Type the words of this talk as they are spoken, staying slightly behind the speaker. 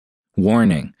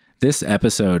Warning. This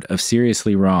episode of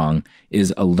Seriously Wrong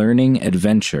is a learning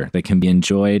adventure that can be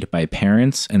enjoyed by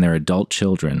parents and their adult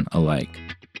children alike.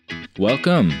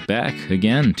 Welcome back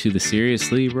again to the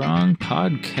Seriously Wrong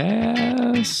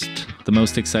podcast, the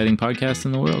most exciting podcast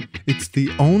in the world. It's the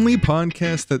only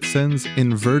podcast that sends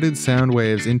inverted sound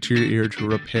waves into your ear to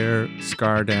repair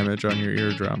scar damage on your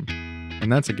eardrum.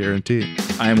 And that's a guarantee.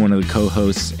 I'm one of the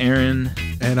co-hosts, Aaron.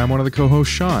 And I'm one of the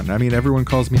co-hosts, Shawn. I mean, everyone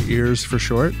calls me Ears for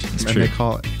short. It's and true. They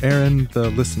call Aaron the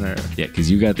listener. Yeah,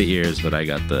 because you got the ears, but I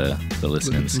got the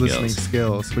listening skills. Listening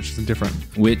skills, which is different.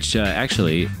 Which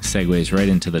actually segues right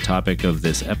into the topic of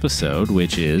this episode,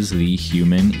 which is the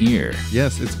human ear.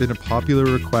 Yes, it's been a popular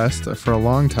request for a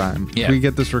long time. Yeah. We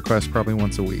get this request probably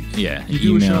once a week. Yeah, You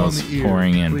do a show on emails the ear,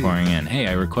 pouring in. please. Hey,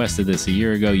 I requested this a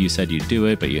year ago. You said you'd do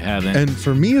it, but you haven't. And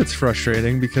for me, it's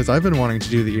frustrating because I've been wanting to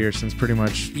do the ear since pretty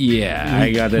much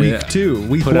I got to week two.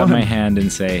 Week put one. up my hand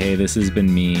and say, hey, this has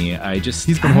been me.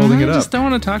 He's been holding it I up. just don't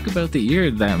want to talk about the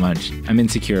ear that much. I'm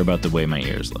insecure about the way my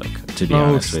ears look, to be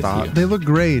honest stop. with you. They look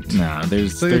great. No, they're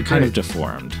look kind of great.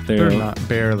 deformed. They're not,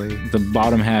 barely. The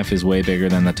bottom half is way bigger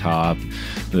than the top.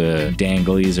 The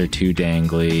danglies are too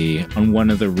dangly. On one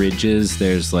of the ridges,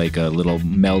 there's like a little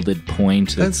melded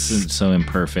point that's so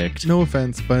imperfect. No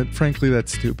offense, but frankly,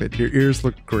 that's stupid. Your ears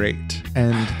look great.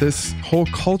 And this whole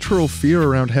cultural fear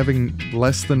around having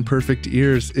less than perfect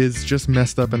ears is just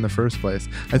messed up in the first place.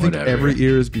 I think Whatever. every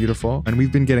ear is beautiful, and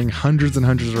we've been getting hundreds and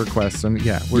hundreds of requests, and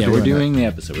we're doing the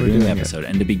episode. We're doing the episode.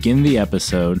 And to begin the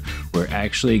episode, we're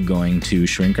actually going to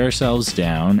shrink ourselves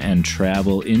down and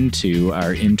travel into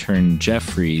our intern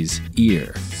Jeffrey's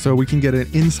ear. so we can get an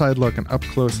inside look, an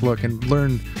up-close look, and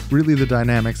learn really the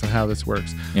dynamics of how this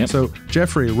works. Yep. So,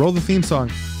 Jeffrey, roll the theme song.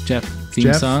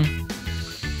 Theme song?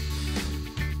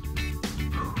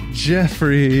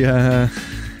 Jeffrey,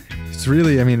 it's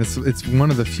really, I mean, it's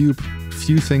one of the few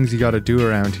things you got to do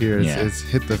around here is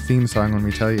hit the theme song when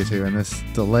we tell you to, and this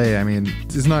delay, I mean,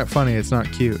 it's not funny, it's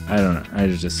not cute. I don't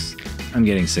know. I'm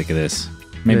getting sick of this.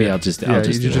 Maybe I'll just do it.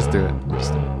 Just do it.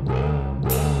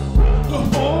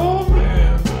 Oh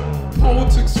man,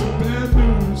 politics are bad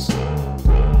news.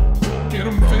 Get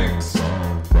 'em fixed.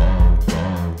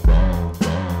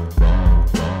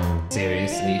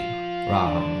 Seriously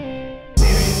wrong.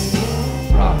 Seriously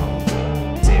wrong.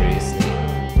 Seriously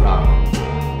wrong.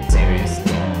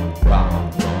 Seriously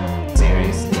wrong.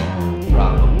 Seriously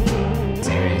wrong.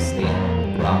 Seriously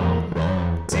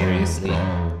wrong. Seriously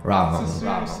wrong.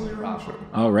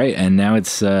 All right, and now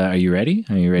it's. Are you ready?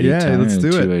 Are you ready? Yeah, let's do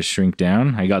it. To shrink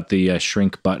down. I got the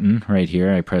shrink button right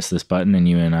here. I press this button, and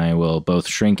you and I will both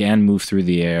shrink and move through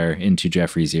the air into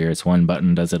Jeffrey's ear. It's one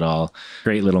button, does it all.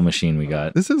 Great little machine we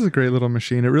got. This is a great little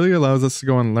machine. It really allows us to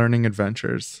go on learning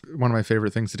adventures. One of my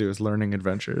favorite things to do is learning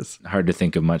adventures. Hard to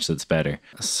think of much that's better.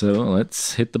 So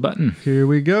let's hit the button. Here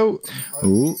we go.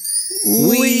 Ooh.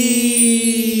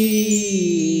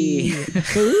 Wee!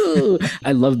 Ooh.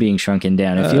 I love being shrunken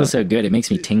down. It feels so good. It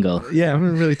makes me tingle. Yeah,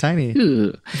 I'm really tiny. Ooh.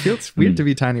 It feels weird to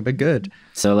be tiny, but good.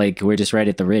 So like we're just right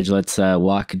at the ridge. Let's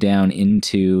walk down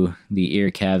into the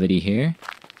ear cavity here.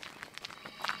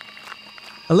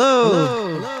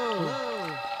 Hello.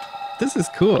 This is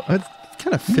cool. It's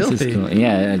kind of filthy. This is cool.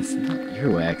 Yeah, it's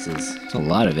earwax is a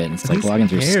lot of it. It's like These walking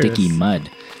through hairs. sticky mud.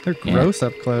 They're gross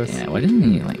up close. Yeah, why didn't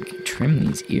he like trim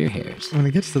these ear hairs? When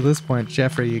it gets to this point,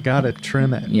 Jeffrey, you gotta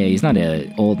trim it. Yeah, he's not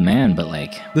an old man, but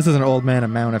like This is an old man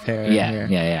amount of hair. in here.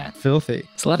 yeah. Filthy.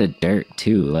 It's a lot of dirt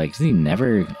too. Like, does he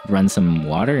never run some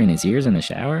water in his ears in the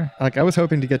shower? Like, I was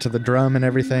hoping to get to the drum and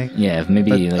everything. Yeah, maybe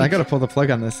But like I gotta pull the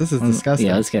plug on this. This is disgusting.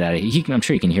 Yeah, let's get out of here. I'm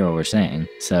sure you can hear what we're saying.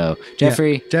 So,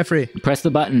 Jeffrey, Jeffrey, press the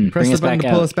button. press Bring the us button back to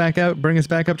out. pull us back out. Bring us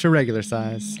back up to regular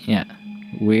size. Yeah,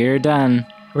 we're done.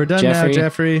 We're done Jeffrey. now,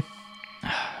 Jeffrey.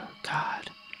 God,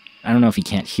 I don't know if he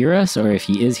can't hear us or if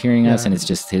he is hearing us, Yeah. and it's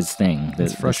just his thing.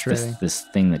 It's frustrating. This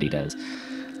thing that he does.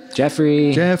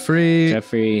 Jeffrey.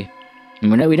 Jeffrey.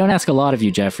 And we don't ask a lot of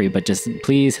you, Jeffrey, but just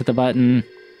please hit the button.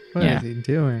 What Yeah. is he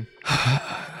doing?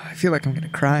 I feel like I'm gonna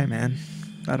cry, man.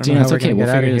 I don't You know know, how it's we're okay. gonna We'll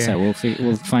get out figure of this here. out.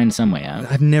 We'll find some way out.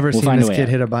 I've never We'll seen find a this way kid out.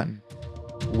 hit a button.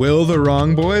 Will the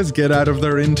wrong boys get out of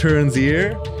their intern's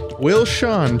ear? Will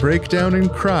Shawn break down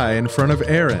and cry in front of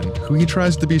Aaron, who he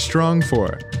tries to be strong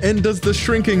for? And does the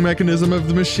shrinking mechanism of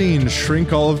the machine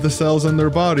shrink all of the cells in their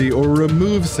body or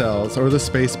remove cells or the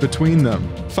space between them?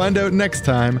 Find out next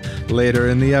time, later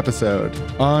in the episode,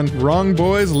 on Wrong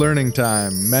Boys Learning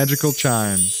Time, Magical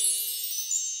Chimes.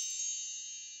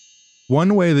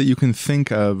 One way that you can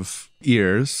think of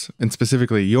ears, and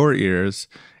specifically your ears,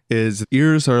 is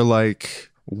ears are like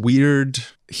weird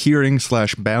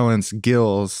hearing/balance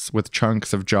gills with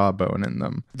chunks of jawbone in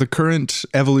them. The current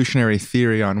evolutionary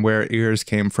theory on where ears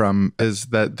came from is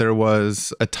that there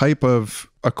was a type of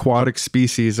aquatic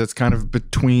species that's kind of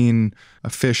between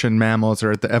fish and mammals,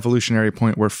 or at the evolutionary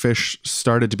point where fish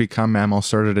started to become mammals,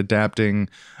 started adapting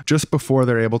just before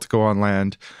they're able to go on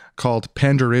land, called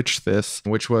Panderichthys,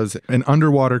 which was an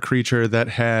underwater creature that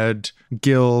had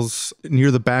gills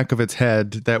near the back of its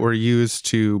head that were used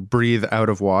to breathe out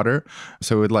of water.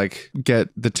 So it would like get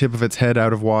the tip of its head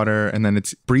out of water, and then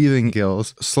its breathing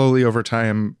gills slowly over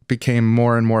time became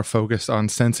more and more focused on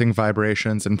sensing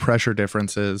vibrations and pressure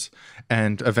differences,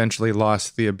 and eventually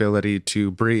lost the ability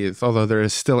to breathe, although there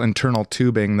is still internal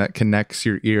tubing that connects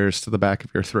your ears to the back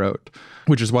of your throat,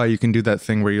 which is why you can do that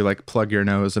thing where you like plug your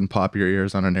nose and pop your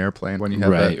ears on an airplane when you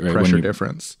have that pressure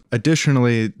difference.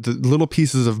 Additionally, the little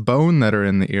pieces of bone that are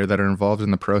in the ear that are involved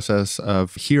in the process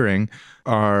of hearing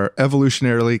are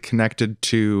evolutionarily connected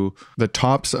to the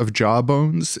tops of jaw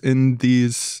bones in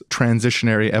these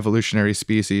transitionary evolutionary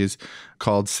species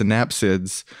called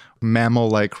synapsids,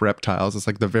 mammal-like reptiles. It's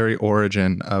like the very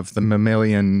origin of the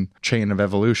mammalian chain of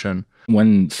evolution.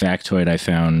 One factoid I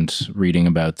found reading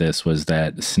about this was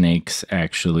that snakes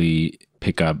actually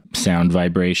pick up sound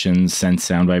vibrations, sense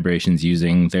sound vibrations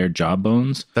using their jaw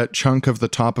bones. That chunk of the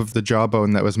top of the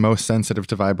jawbone that was most sensitive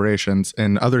to vibrations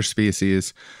in other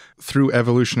species, through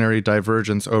evolutionary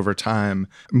divergence over time,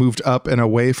 moved up and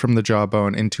away from the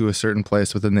jawbone into a certain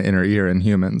place within the inner ear in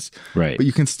humans. Right. But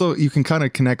you can kind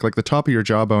of connect, like the top of your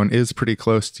jawbone is pretty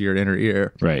close to your inner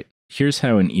ear. Right. Here's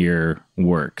how an ear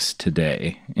works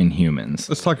today in humans.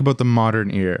 Let's talk about the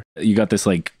modern ear. You got this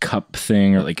like cup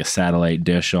thing, or like a satellite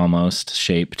dish almost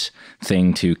shaped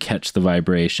thing to catch the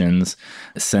vibrations,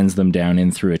 sends them down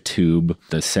in through a tube.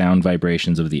 The sound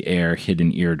vibrations of the air hit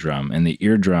an eardrum, and the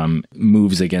eardrum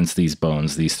moves against these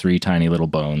bones, these three tiny little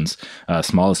bones,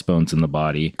 smallest bones in the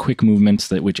body. Quick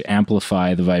movements which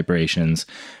amplify the vibrations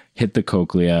hit the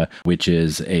cochlea, which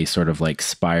is a sort of like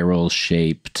spiral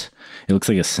shaped, it looks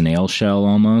like a snail shell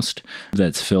almost,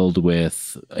 that's filled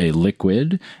with a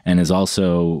liquid and is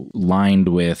also lined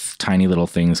with tiny little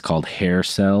things called hair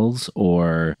cells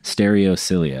or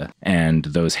stereocilia. And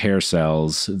those hair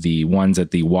cells, the ones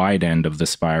at the wide end of the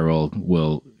spiral,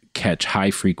 will catch high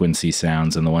frequency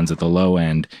sounds, and the ones at the low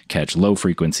end catch low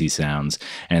frequency sounds,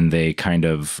 and they kind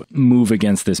of move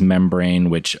against this membrane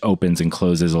which opens and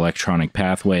closes electronic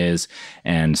pathways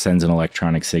and sends an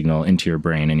electronic signal into your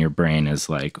brain, and your brain is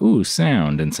like, ooh,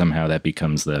 sound, and somehow that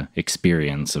becomes the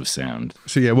experience of sound.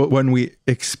 So yeah, when we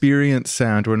experience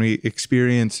sound, when we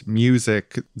experience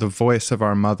music, the voice of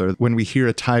our mother, when we hear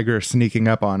a tiger sneaking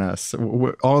up on us,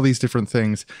 all these different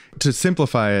things, to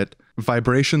simplify it,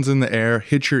 vibrations in the air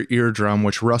hit your eardrum,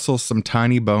 which rustles some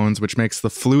tiny bones, which makes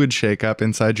the fluid shake up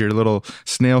inside your little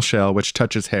snail shell, which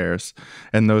touches hairs.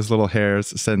 And those little hairs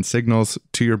send signals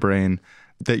to your brain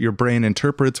that your brain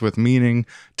interprets with meaning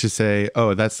to say,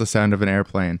 oh, that's the sound of an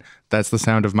airplane. That's the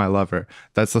sound of my lover.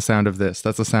 That's the sound of this.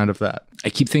 That's the sound of that.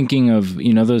 I keep thinking of,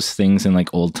 you know, those things in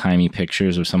like old timey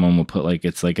pictures where someone will put like,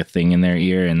 it's like a thing in their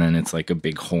ear and then it's like a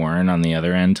big horn on the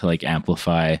other end to like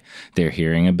amplify their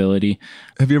hearing ability.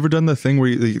 Have you ever done the thing where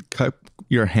you cut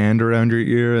your hand around your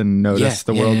ear and notice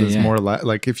the world is more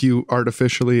like if you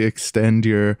artificially extend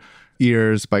your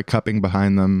ears by cupping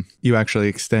behind them, you actually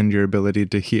extend your ability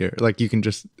to hear. Like you can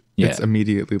just, it's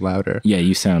immediately louder. Yeah,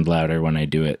 you sound louder when I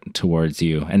do it towards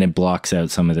you, and it blocks out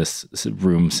some of this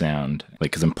room sound, like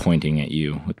because I'm pointing at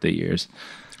you with the ears.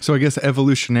 So I guess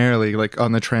evolutionarily, like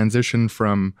on the transition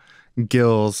from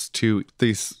gills to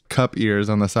these cup ears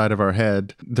on the side of our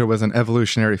head, there was an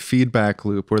evolutionary feedback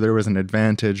loop where there was an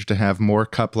advantage to have more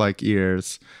cup-like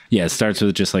ears. Yeah, it starts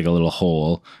with just like a little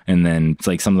hole, and then it's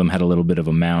like some of them had a little bit of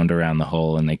a mound around the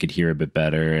hole and they could hear a bit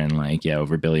better, and like, yeah,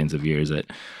 over billions of years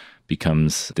it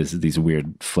becomes these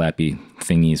weird flappy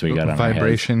thingies we got on our heads.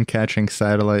 Vibration catching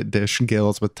satellite dish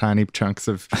gills with tiny chunks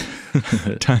of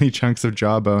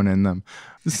jawbone in them.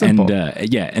 Simple.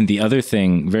 And the other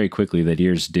thing, very quickly, that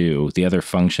ears do, the other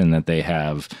function that they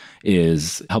have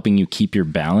is helping you keep your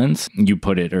balance. You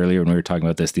put it earlier when we were talking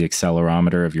about this, the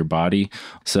accelerometer of your body.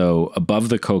 So above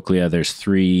the cochlea, there's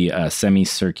three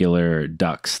semicircular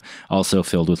ducts, also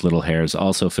filled with little hairs,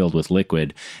 also filled with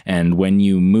liquid. And when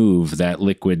you move, that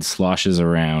liquid sloshes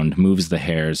around, moves the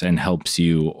hairs, and helps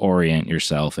you orient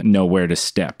yourself and know where to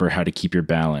step or how to keep your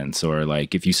balance. Or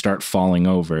like if you start falling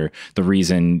over, the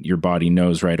reason your body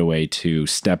knows right away to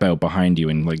step out behind you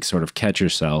and like sort of catch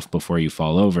yourself before you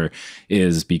fall over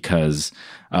is because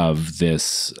of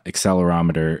this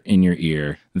accelerometer in your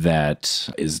ear that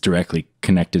is directly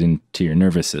connected into your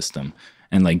nervous system.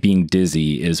 And like being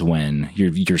dizzy is when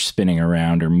you're spinning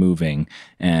around or moving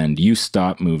and you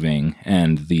stop moving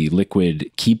and the liquid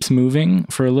keeps moving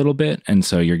for a little bit. And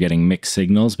so you're getting mixed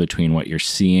signals between what you're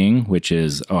seeing, which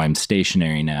is, oh, I'm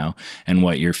stationary now, and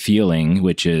what you're feeling,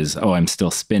 which is, oh, I'm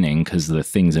still spinning because the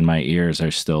things in my ears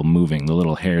are still moving. The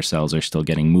little hair cells are still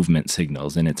getting movement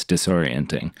signals, and it's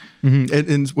disorienting.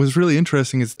 Mm-hmm. And what's really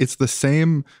interesting is it's the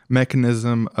same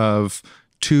mechanism of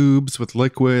tubes with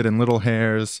liquid and little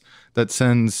hairs that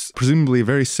sends presumably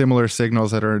very similar signals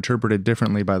that are interpreted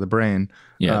differently by the brain.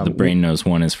 Yeah, the brain knows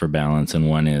one is for balance and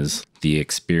one is the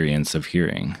experience of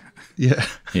hearing. Yeah.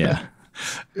 Yeah.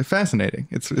 Fascinating.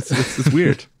 It's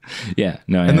weird. Yeah.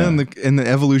 No. And then in the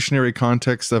evolutionary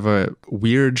context of a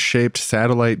weird shaped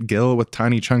satellite gill with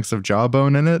tiny chunks of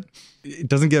jawbone in it, it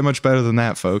doesn't get much better than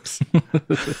that, folks.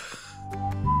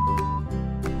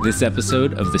 This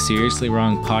episode of the Seriously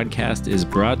Wrong podcast is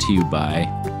brought to you by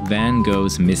Van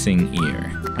Gogh's Missing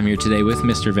Ear. I'm here today with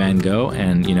Mr. Van Gogh,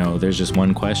 and there's just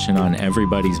one question on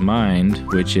everybody's mind,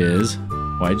 which is,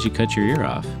 why did you cut your ear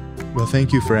off? Well,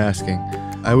 thank you for asking.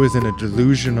 I was in a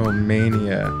delusional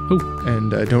mania,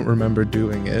 and I don't remember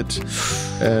doing it.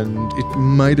 And it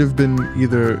might have been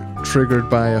either triggered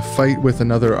by a fight with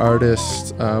another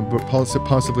artist, but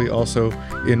possibly also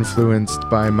influenced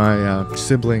by my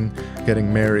sibling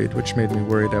getting married, which made me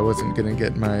worried I wasn't going to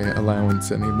get my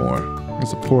allowance anymore. I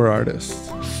was a poor artist.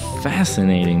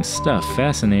 Fascinating stuff.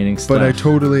 But I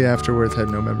totally afterwards had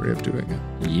no memory of doing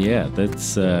it. Yeah,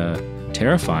 that's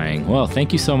terrifying. Well,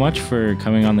 thank you so much for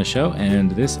coming on the show.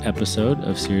 And this episode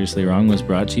of Seriously Wrong was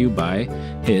brought to you by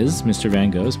Mr.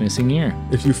 Van Gogh's Missing Ear.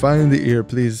 If you find the ear,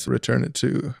 please return it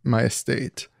to my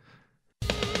estate.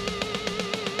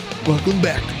 Welcome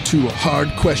back to Hard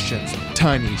Questions,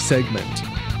 tiny segment.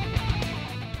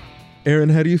 Aaron,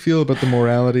 how do you feel about the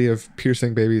morality of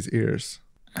piercing babies' ears?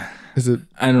 Is it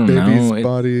baby's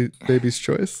body, baby's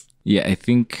choice? Yeah, I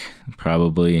think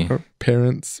probably. Or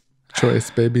parents'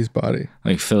 choice, baby's body.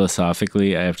 Like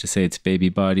philosophically, I have to say it's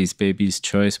baby's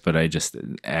choice, but I just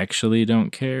actually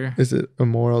don't care. Is it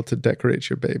immoral to decorate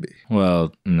your baby?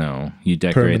 Well, no. You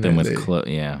decorate them with clothes.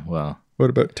 Yeah, well.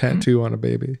 What about tattoo on a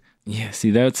baby? Yeah,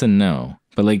 see, that's a no.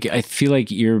 But like, I feel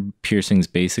like ear piercing's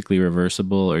basically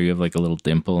reversible, or you have like a little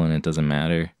dimple and it doesn't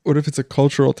matter. What if it's a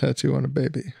cultural tattoo on a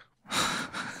baby?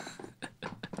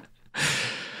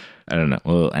 I don't know.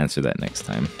 We'll answer that next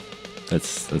time.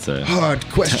 That's a Hard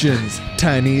Questions,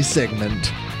 tiny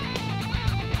segment.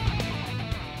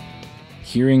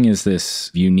 Hearing is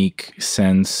this unique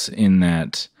sense in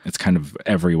that it's kind of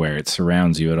everywhere. It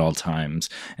surrounds you at all times.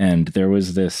 And there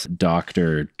was this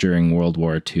doctor during World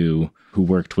War II who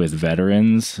worked with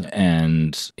veterans,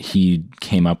 and he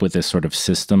came up with this sort of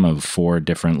system of 4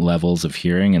 different levels of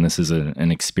hearing. And this is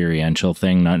an experiential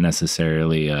thing, not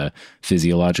necessarily a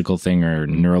physiological thing or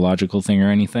neurological thing or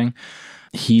anything.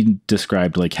 He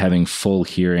described like having full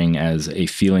hearing as a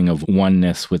feeling of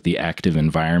oneness with the active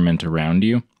environment around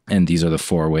you. And these are the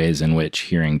 4 ways in which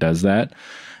hearing does that.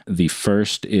 The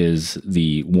first is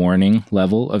the warning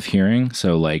level of hearing.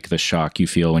 So like the shock you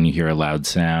feel when you hear a loud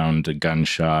sound, a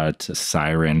gunshot, a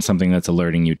siren, something that's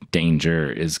alerting you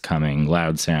danger is coming,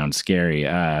 loud sound, scary,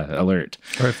 alert.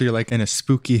 Or if you're like in a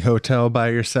spooky hotel by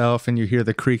yourself and you hear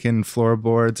the creaking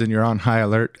floorboards and you're on high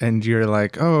alert and you're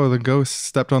like, oh, the ghost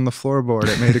stepped on the floorboard,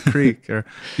 it made a creak. Or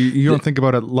you don't think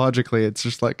about it logically. It's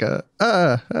just like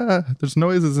there's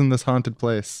noises in this haunted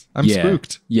place. I'm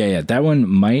spooked. Yeah. That one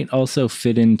might also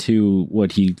fit into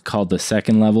what he called the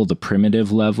second level, the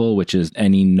primitive level, which is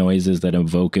any noises that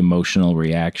evoke emotional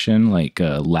reaction, like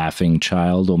a laughing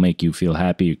child will make you feel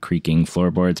happy, creaking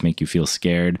floorboards make you feel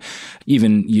scared.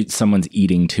 Even someone's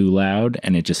eating too loud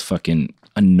and it just fucking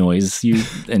annoys you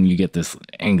and you get this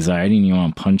anxiety and you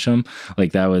want to punch them.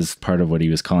 Like that was part of what he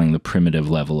was calling the primitive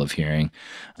level of hearing.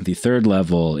 The third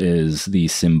level is the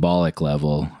symbolic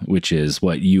level, which is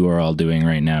what you are all doing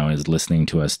right now, is listening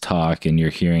to us talk, and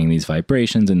you're hearing these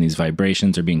vibrations, and these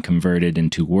vibrations are being converted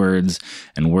into words,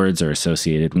 and words are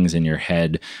associated things in your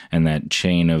head, and that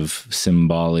chain of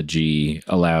symbology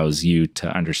allows you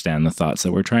to understand the thoughts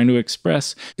that we're trying to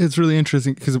express. It's really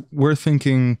interesting because we're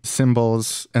thinking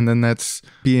symbols, and then that's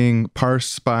being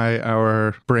parsed by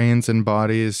our brains and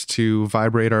bodies to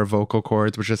vibrate our vocal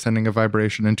cords, which is sending a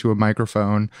vibration into a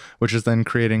microphone, which is then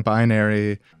creating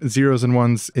binary zeros and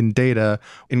ones in data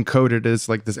encoded as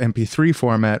like this MP3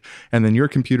 format. And then your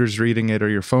computer's reading it or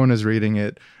your phone is reading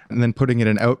it. and then putting it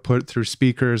in output through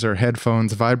speakers or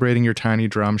headphones, vibrating your tiny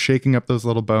drum, shaking up those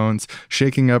little bones,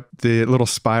 shaking up the little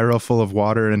spiral full of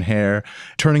water and hair,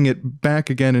 turning it back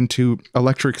again into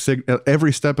electric signal.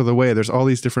 Every step of the way, there's all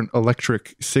these different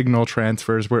electric signal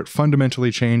transfers where it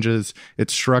fundamentally changes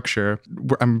its structure.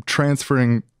 I'm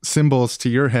transferring symbols to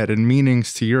your head and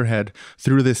meanings to your head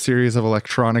through this series of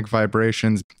electronic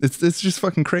vibrations. It's just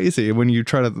fucking crazy when you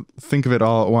try to think of it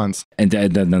all at once. And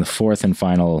then the fourth and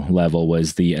final level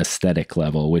was the aesthetic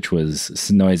level, which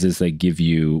was noises that give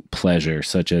you pleasure,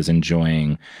 such as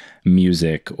enjoying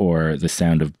music or the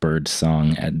sound of bird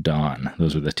song at dawn.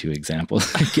 Those were the two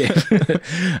examples I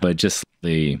gave. But just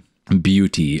the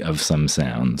beauty of some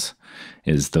sounds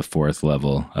is the fourth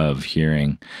level of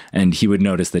hearing. And he would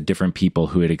notice that different people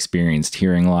who had experienced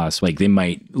hearing loss, like they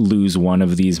might lose one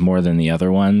of these more than the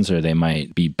other ones, or they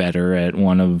might be better at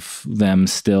one of them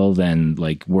still than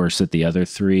like worse at the other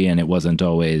three. And it wasn't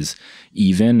always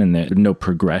even, and there no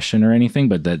progression or anything,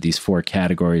 but that these four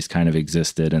categories kind of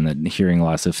existed and that hearing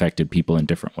loss affected people in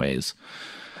different ways.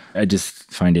 I just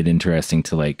find it interesting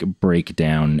to like break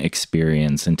down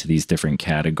experience into these different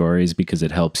categories because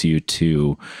it helps you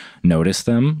to notice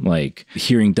them. Like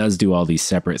hearing does do all these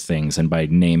separate things, and by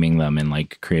naming them and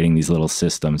like creating these little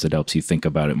systems, it helps you think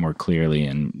about it more clearly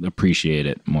and appreciate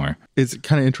it more. It's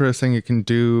kind of interesting. You can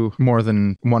do more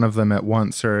than one of them at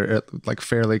once or like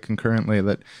fairly concurrently,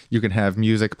 that you can have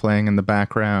music playing in the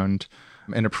background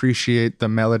and appreciate the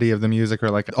melody of the music, or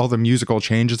like all the musical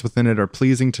changes within it are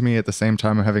pleasing to me at the same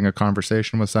time I'm having a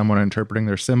conversation with someone, interpreting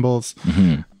their symbols.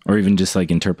 Mm-hmm. Or even just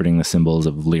like interpreting the symbols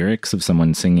of lyrics of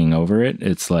someone singing over it.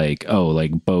 It's like, oh,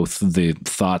 like both the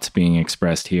thoughts being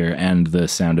expressed here and the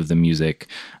sound of the music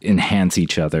enhance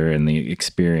each other and the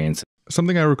experience.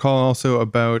 Something I recall also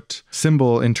about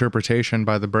symbol interpretation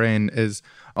by the brain is,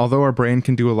 although our brain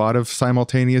can do a lot of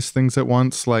simultaneous things at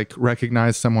once, like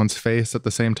recognize someone's face at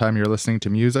the same time you're listening to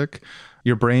music,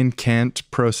 your brain can't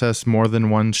process more than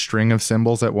one string of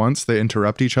symbols at once. They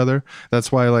interrupt each other.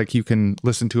 That's why like you can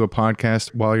listen to a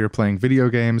podcast while you're playing video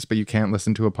games, but you can't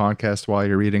listen to a podcast while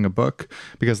you're reading a book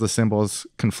because the symbols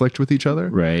conflict with each other.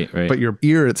 Right. But your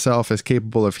ear itself is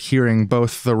capable of hearing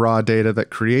both the raw data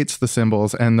that creates the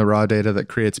symbols and the raw data that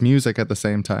creates music at the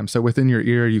same time. So within your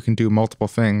ear, you can do multiple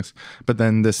things. But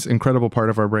then this incredible part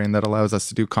of our brain that allows us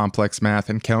to do complex math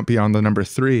and count beyond the number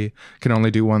 3 can only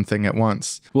do one thing at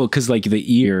once. Well, because like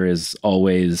the ear is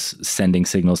always sending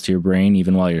signals to your brain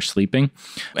even while you're sleeping.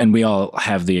 And we all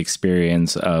have the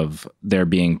experience of there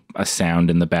being a sound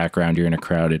in the background. You're in a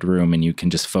crowded room and you can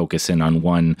just focus in on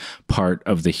one part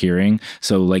of the hearing.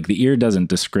 So like the ear doesn't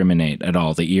discriminate at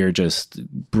all. The ear just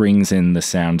brings in the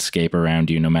soundscape around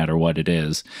you no matter what it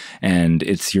is. And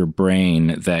it's your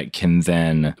brain that can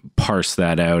then parse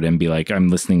that out and be like, I'm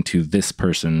listening to this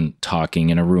person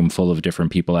talking in a room full of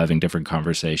different people having different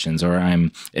conversations, or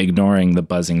I'm ignoring the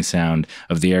buzzing sound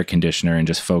of the air conditioner and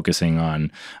just focusing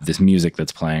on this music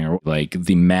that's playing, or like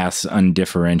the mass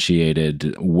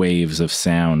undifferentiated waves of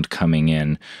sound coming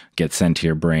in get sent to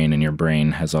your brain, and your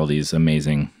brain has all these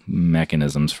amazing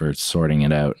mechanisms for sorting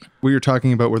it out. We were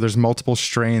talking about where there's multiple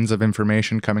strains of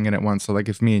information coming in at once. So like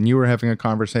if me and you are having a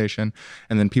conversation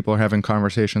and then people are having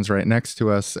conversations right next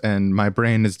to us, and my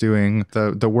brain is doing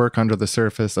the work under the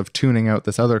surface of tuning out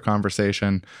this other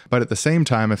conversation. But at the same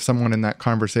time, if someone in that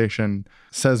conversation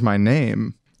says my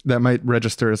name, that might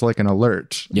register as like an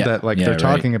alert that like they're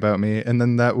talking about me. And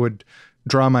then that would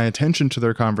draw my attention to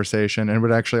their conversation and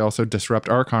would actually also disrupt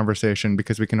our conversation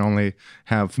because we can only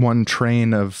have one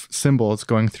train of symbols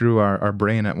going through our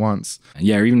brain at once.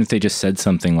 Yeah, or even if they just said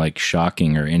something like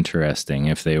shocking or interesting,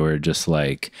 if they were just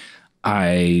like,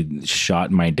 I shot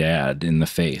my dad in the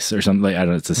face or something. Like, I don't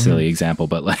know, it's a silly example,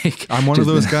 but like, I'm one of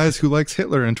those guys who likes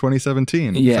Hitler in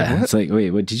 2017. Yeah. It's like,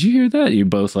 wait, what, did you hear that? You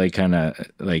both like kind of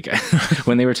like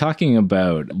when they were talking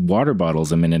about water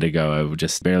bottles a minute ago, I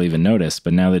just barely even noticed.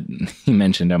 But now that he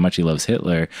mentioned how much he loves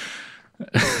Hitler,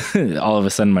 all of a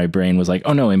sudden my brain was like,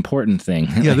 oh no, important thing.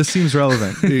 Yeah, this seems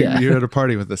relevant. You're at a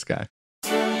party with this guy.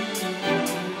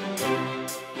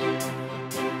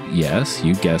 Yes,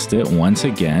 you guessed it. Once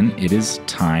again, it is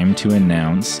time to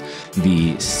announce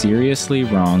the Seriously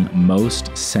Wrong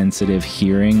Most Sensitive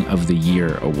Hearing of the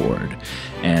Year Award.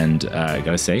 And I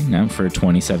gotta say, now for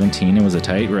 2017, it was a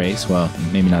tight race. Well,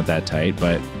 maybe not that tight,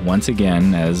 but once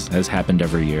again, as has happened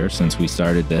every year since we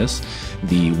started this,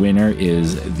 the winner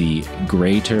is the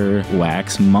Greater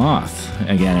Wax Moth.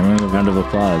 Again, everyone, a round of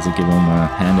applause. Give him a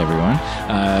hand, everyone.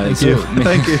 Thank you.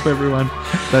 Thank you, everyone.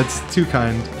 That's too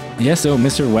kind. Yeah, so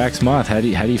Mr. Wax Moth, how do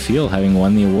you feel having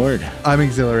won the award? I'm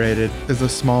exhilarated. As a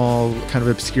small, kind of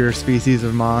obscure species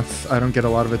of moth, I don't get a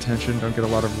lot of attention, don't get a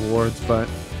lot of awards, but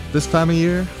this time of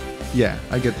year, Yeah,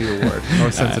 I get the award.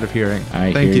 Most sensitive hearing.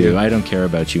 I Thank hear you. I don't care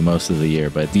about you most of the year,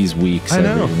 but these weeks, I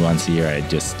know. every once a year, I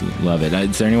just love it.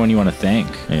 Is there anyone you want to thank?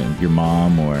 Your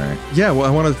mom or... Yeah, well, I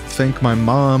want to thank my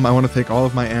mom. I want to thank all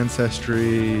of my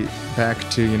ancestry back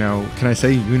to, can I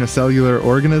say unicellular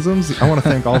organisms? I want to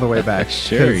thank all the way back.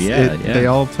 Sure, 'Cause yeah. They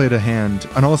all played a hand.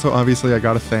 And also, obviously, I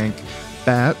got to thank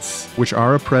bats, which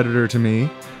are a predator to me.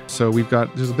 So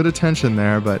there's a bit of tension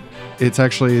there, but it's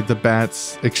actually the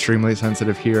bats' extremely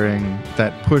sensitive hearing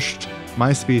that pushed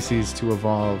my species to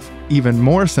evolve even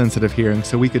more sensitive hearing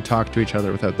so we could talk to each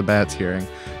other without the bats hearing.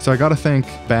 So I got to thank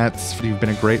bats. You've been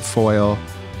a great foil.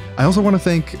 I also want to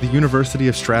thank the University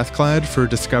of Strathclyde for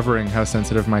discovering how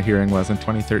sensitive my hearing was in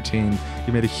 2013.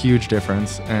 You made a huge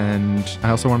difference. And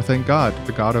I also want to thank God,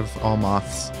 the God of all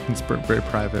moths. It's very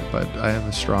private, but I have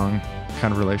a strong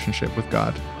kind of relationship with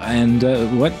God. And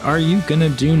what are you going to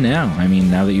do now? I mean,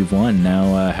 now that you've won,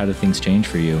 how do things change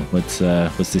for you? What's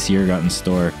this year got in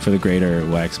store for the greater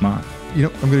wax moth? I'm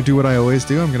going to do what I always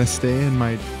do. I'm going to stay in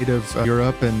my native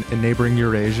Europe and neighboring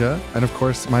Eurasia. And of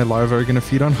course, my larvae are going to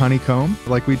feed on honeycomb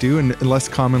like we do, and less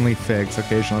commonly figs.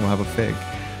 Occasionally we'll have a fig.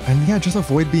 And yeah, just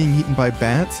avoid being eaten by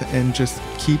bats and just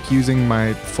keep using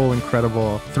my full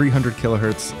incredible 300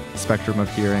 kilohertz spectrum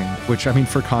of hearing, which, I mean,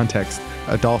 for context,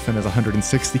 a dolphin is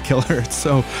 160 kilohertz.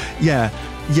 So yeah,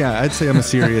 I'd say I'm a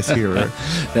serious hearer.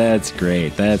 That's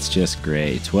great. That's just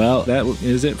great. Well, that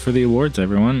is it for the awards,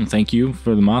 everyone. Thank you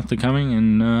for the moth coming,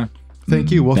 and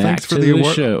thank you. Well, thanks for the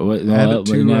award. Show. Well,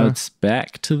 now it's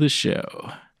back to the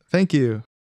show. Thank you.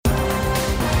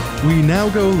 We now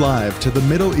go live to the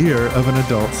middle ear of an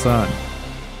adult son.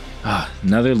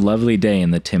 Another lovely day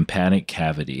in the tympanic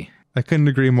cavity. I couldn't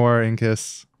agree more,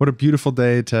 Incus. What a beautiful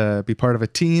day to be part of a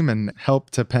team and help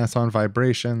to pass on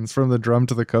vibrations from the drum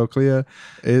to the cochlea.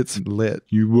 It's lit.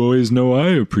 You boys know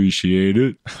I appreciate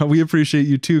it. We appreciate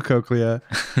you too, cochlea.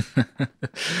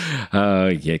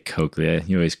 Yeah, cochlea.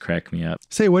 You always crack me up.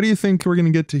 Say, what do you think we're going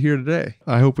to get to hear today?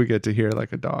 I hope we get to hear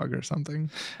like a dog or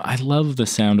something. I love the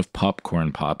sound of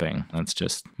popcorn popping. That's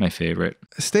just my favorite.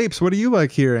 Stapes, what do you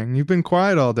like hearing? You've been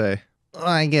quiet all day. Well,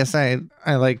 I guess I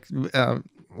like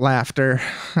laughter.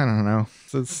 I don't know.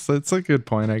 It's a good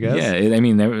point, I guess. Yeah, I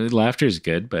mean, laughter's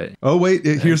good, but... Oh, wait,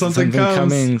 here's something comes.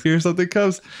 Coming. Here's something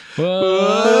comes. Whoa!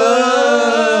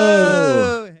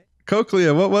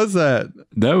 Cochlea, what was that?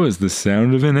 That was the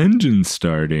sound of an engine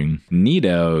starting.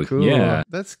 Neato. Cool. Yeah.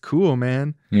 That's cool,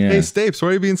 man. Yeah. Hey, Stapes, why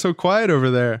are you being so quiet over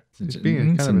there? Just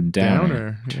being kind of a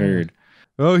downer. Turd.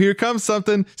 Yeah. Oh, here comes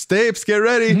something. Stapes, get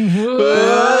ready.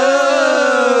 Whoa!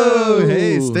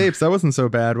 Hey, Stapes, that wasn't so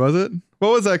bad, was it?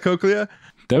 What was that, Cochlea?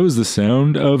 That was the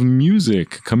sound of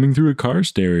music coming through a car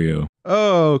stereo.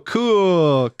 Oh,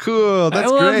 cool. That's I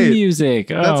love great. Music.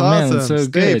 That's awesome. awesome. That's so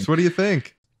Stapes, good. what do you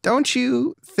think? Don't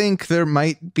you think there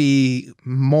might be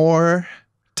more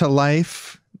to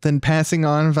life Than passing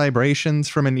on vibrations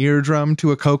from an eardrum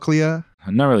to a cochlea?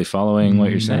 I'm not really following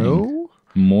what you're saying.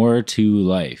 More to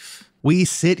life. We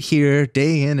sit here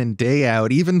day in and day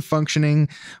out, even functioning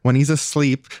when he's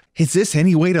asleep. Is this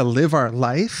any way to live our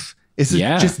life? Is it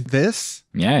just this?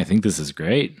 Yeah, I think this is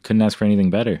great. Couldn't ask for anything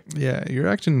better. Yeah, you're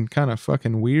acting kind of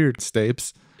fucking weird,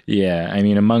 Stapes. Yeah, I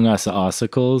mean, among us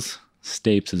ossicles,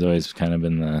 Stapes has always kind of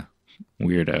been the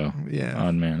weirdo. Yeah.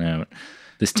 Odd man out.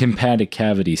 This tympanic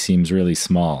cavity seems really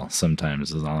small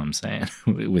sometimes, is all I'm saying,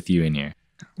 with you in here.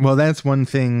 Well, that's one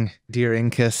thing, dear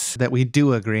Incus, that we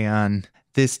do agree on.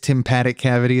 This tympanic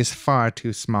cavity is far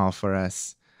too small for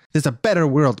us. There's a better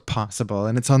world possible,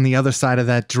 and it's on the other side of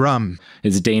that drum.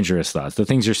 It's dangerous thoughts. The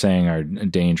things you're saying are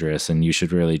dangerous, and you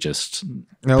should really just...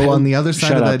 No, on the other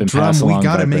side of that drum, we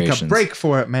gotta make a break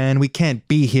for it, man. We can't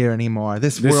be here anymore.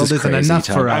 This world isn't enough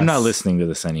for us. I'm not listening to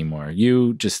this anymore.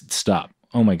 You just stop.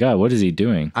 Oh my God, what is he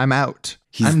doing? I'm out.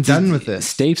 I'm done with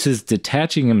this. Stapes is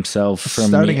detaching himself from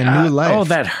starting me. a new life. Oh,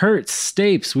 that hurts.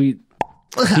 Stapes,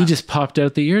 he just popped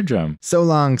out the eardrum. So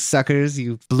long, suckers,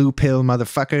 you blue pill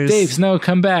motherfuckers. Stapes, no,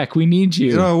 come back. We need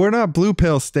you. No, we're not blue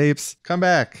pill, Stapes. Come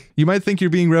back. You might think you're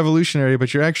being revolutionary,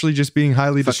 but you're actually just being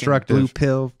highly destructive. blue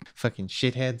pill fucking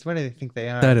shitheads. What do they think they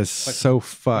are? That is so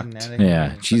fucked.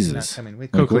 Yeah, Jesus.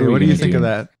 Cochlea, what do you think of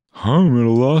that? I'm at a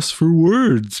loss for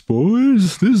words,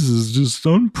 boys. This is just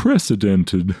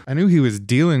unprecedented. I knew he was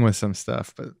dealing with some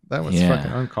stuff, but that was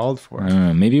fucking uncalled for.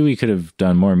 Maybe we could have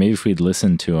done more. Maybe if we'd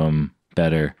listened to him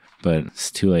better, but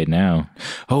it's too late now.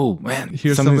 Oh, man.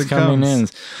 Here's something's something coming in.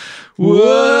 Whoa!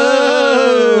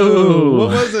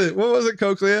 What was it? What was it,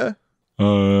 Cochlea?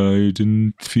 I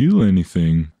didn't feel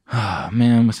anything. Oh,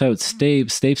 man, without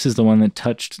Stapes is the one that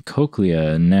touched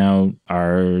Cochlea, and now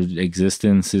our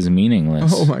existence is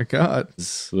meaningless. Oh my God.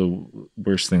 It's the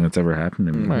worst thing that's ever happened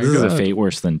to me. My This is a God. fate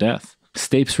worse than death.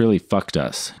 Stapes really fucked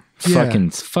us. Yeah.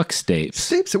 Fuck Stapes.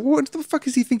 Stapes, what the fuck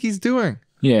does he think he's doing?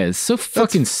 Yeah, it's so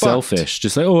fucking fucked. selfish.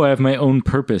 Just like, oh, I have my own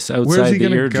purpose outside Where's he the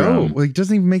gonna eardrum. go? Well, it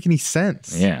doesn't even make any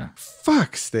sense. Yeah.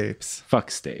 Fuck Stapes. Fuck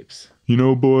Stapes. You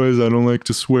know, boys, I don't like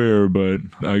to swear, but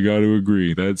I got to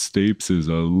agree that Stapes is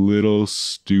a little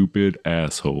stupid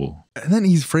asshole. And then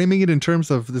he's framing it in terms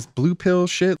of this blue pill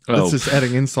shit. That's just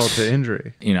adding insult to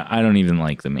injury. You know, I don't even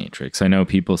like The Matrix. I know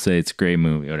people say it's a great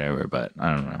movie, whatever, but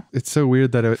I don't know. It's so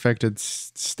weird that it affected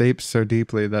Stapes so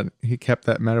deeply that he kept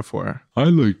that metaphor. I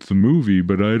liked the movie,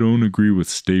 but I don't agree with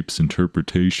Stapes'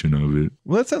 interpretation of it.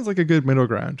 Well, that sounds like a good middle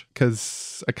ground,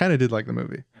 because I kind of did like the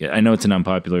movie. Yeah, I know it's an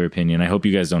unpopular opinion. I hope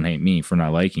you guys don't hate me for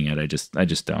not liking it. I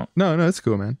just don't. No, it's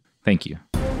cool, man. Thank you.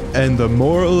 And the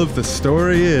moral of the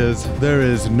story is, there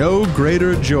is no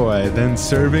greater joy than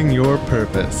serving your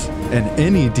purpose. And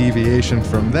any deviation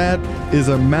from that is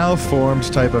a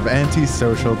malformed type of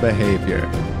antisocial behavior.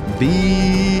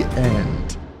 The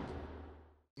end.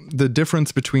 The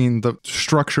difference between the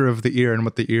structure of the ear and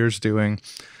what the ear's doing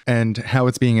and how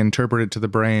it's being interpreted to the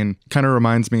brain kind of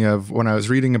reminds me of when I was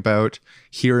reading about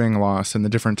hearing loss and the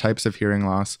different types of hearing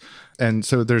loss. And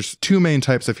so there's two main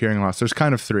types of hearing loss. There's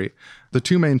kind of three. The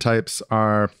two main types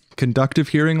are conductive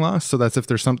hearing loss. So that's if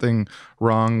there's something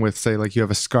wrong with, say, like you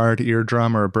have a scarred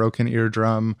eardrum or a broken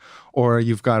eardrum, or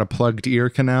you've got a plugged ear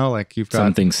canal, like you've got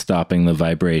something stopping the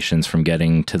vibrations from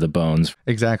getting to the bones.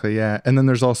 Exactly, yeah. And then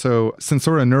there's also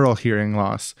sensorineural hearing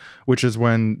loss, which is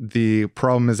when the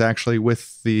problem is actually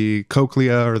with the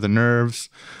cochlea or the nerves.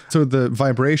 So the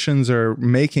vibrations are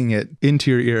making it into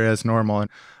your ear as normal.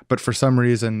 But for some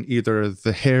reason, either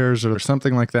the hairs or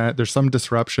something like that, there's some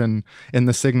disruption in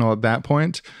the signal at that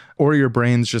point, or your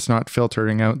brain's just not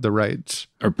filtering out the right.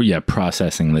 Or, yeah,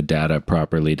 processing the data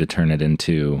properly to turn it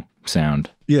into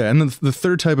sound. Yeah, and the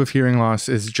third type of hearing loss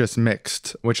is just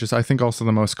mixed, which is, I think, also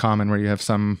the most common, where you have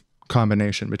some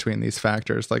combination between these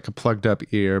factors, like a plugged up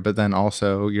ear, but then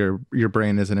also your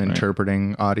brain isn't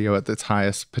interpreting audio at its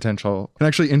highest potential. And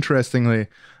actually, interestingly,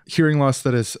 hearing loss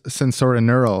that is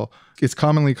sensorineural is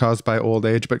commonly caused by old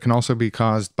age, but can also be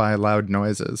caused by loud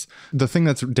noises. The thing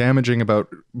that's damaging about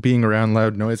being around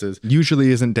loud noises usually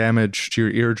isn't damage to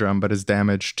your eardrum, but is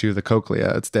damage to the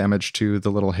cochlea. It's damage to the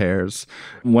little hairs.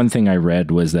 One thing I read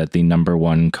was that the number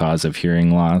one cause of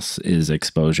hearing loss is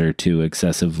exposure to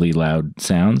excessively loud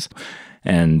sounds,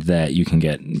 and that you can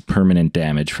get permanent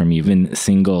damage from even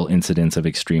single incidents of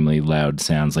extremely loud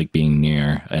sounds, like being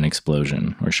near an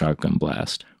explosion or shotgun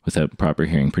blast, without proper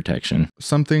hearing protection.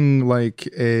 Something like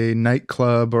a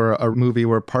nightclub or a movie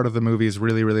where part of the movie is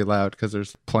really, really loud because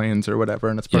there's planes or whatever,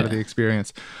 and it's part of the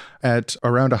experience. At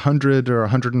around 100 or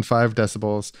 105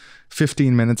 decibels,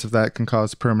 15 minutes of that can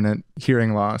cause permanent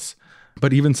hearing loss.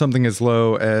 But even something as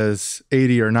low as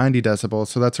 80 or 90 decibels,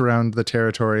 so that's around the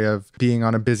territory of being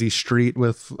on a busy street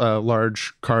with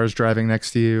large cars driving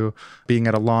next to you, being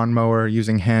at a lawnmower,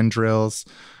 using hand drills,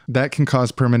 that can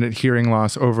cause permanent hearing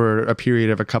loss over a period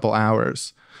of a couple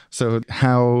hours. So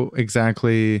how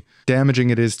exactly damaging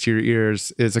it is to your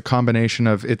ears is a combination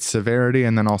of its severity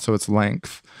and then also its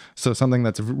length. So something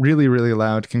that's really, really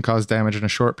loud can cause damage in a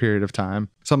short period of time.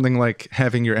 Something like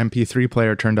having your MP3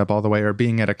 player turned up all the way or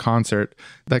being at a concert,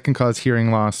 that can cause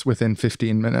hearing loss within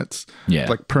 15 minutes. Yeah.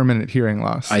 Like permanent hearing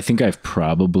loss. I think I've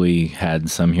probably had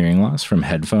some hearing loss from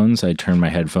headphones. I turn my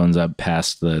headphones up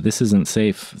past the "this isn't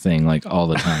safe" thing like all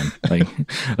the time.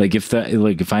 like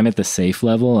if I'm at the safe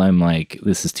level, I'm like,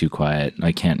 this is too quiet.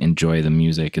 I can't enjoy the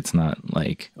music. It's not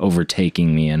like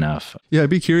overtaking me enough. Yeah, I'd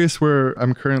be curious where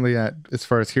I'm currently at as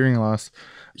far as hearing loss.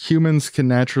 Humans can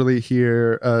naturally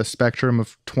hear a spectrum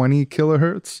of 20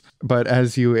 kilohertz, but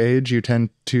as you age, you tend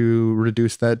to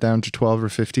reduce that down to 12 or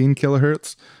 15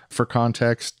 kilohertz. For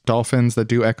context, dolphins that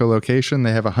do echolocation,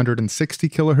 they have 160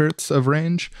 kilohertz of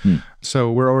range.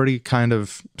 So we're already kind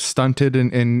of stunted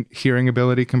in hearing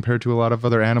ability compared to a lot of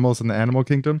other animals in the animal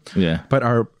kingdom. Yeah. But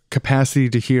our capacity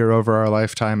to hear over our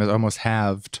lifetime is almost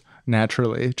halved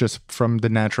naturally, just from the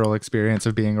natural experience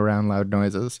of being around loud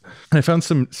noises. And I found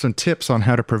some tips on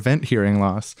how to prevent hearing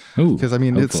loss. Because I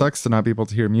mean, it sucks to not be able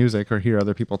to hear music or hear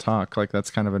other people talk. Like, that's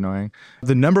kind of annoying.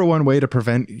 The number one way to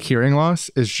prevent hearing loss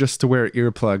is just to wear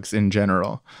earplugs in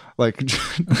general. Like,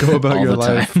 go about your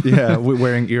life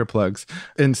wearing earplugs.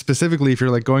 And specifically, if you're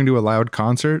like going to a loud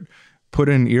concert, put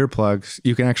in earplugs,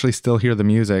 you can actually still hear the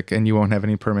music and you won't have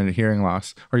any permanent hearing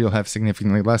loss, or you'll have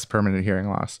significantly less permanent hearing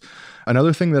loss.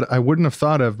 Another thing that I wouldn't have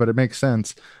thought of, but it makes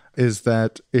sense, is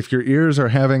that if your ears are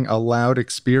having a loud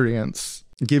experience,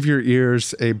 give your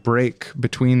ears a break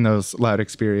between those loud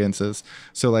experiences.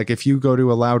 So like if you go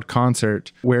to a loud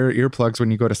concert, wear earplugs when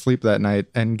you go to sleep that night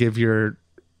and give your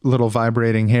little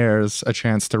vibrating hairs a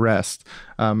chance to rest.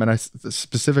 The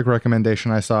specific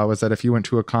recommendation I saw was that if you went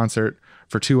to a concert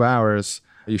for 2 hours,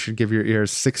 you should give your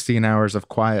ears 16 hours of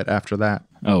quiet after that.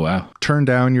 Oh, wow. Turn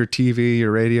down your TV,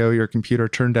 your radio, your computer,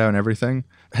 turn down everything.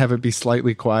 Have it be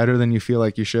slightly quieter than you feel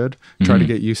like you should. Try to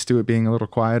get used to it being a little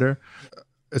quieter.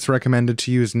 It's recommended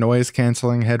to use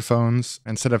noise-canceling headphones.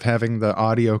 Instead of having the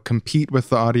audio compete with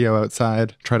the audio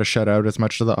outside, try to shut out as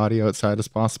much of the audio outside as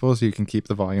possible so you can keep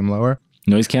the volume lower.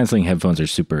 Noise-canceling headphones are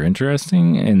super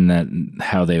interesting in that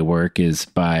how they work is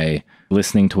by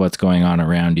listening to what's going on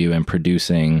around you and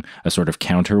producing a sort of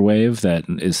counter wave that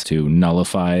is to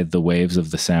nullify the waves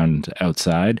of the sound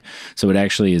outside. So it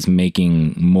actually is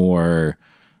making more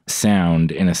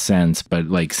sound in a sense, but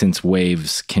like since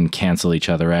waves can cancel each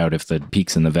other out, if the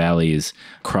peaks and the valleys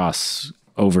cross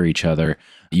over each other,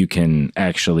 you can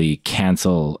actually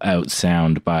cancel out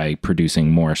sound by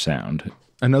producing more sound.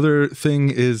 Another thing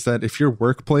is that if your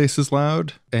workplace is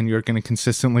loud and you're going to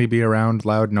consistently be around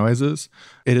loud noises,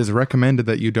 it is recommended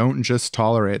that you don't just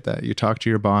tolerate that. You talk to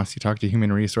your boss, you talk to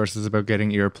human resources about getting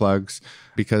earplugs,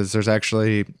 because there's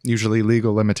actually usually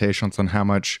legal limitations on how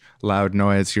much loud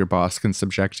noise your boss can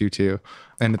subject you to.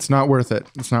 And it's not worth it.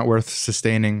 It's not worth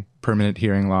sustaining permanent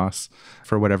hearing loss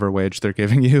for whatever wage they're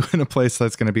giving you in a place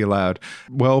that's going to be loud.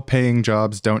 Well-paying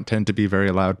jobs don't tend to be very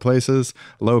loud places.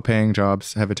 Low-paying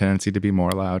jobs have a tendency to be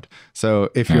more loud. So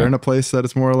if you're in a place that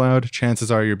is more loud, chances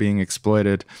are you're being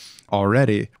exploited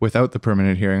already without the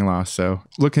permanent hearing loss. So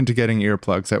look into getting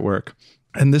earplugs at work.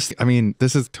 And this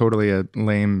is totally a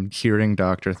lame hearing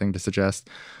doctor thing to suggest,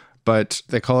 but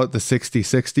they call it the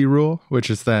 60-60 rule,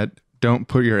 which is that don't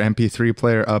put your MP3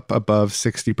 player up above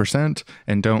 60%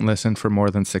 and don't listen for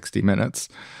more than 60 minutes.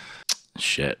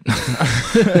 Shit.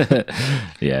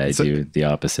 Yeah, I do the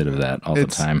opposite of that all the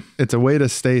time. It's a way to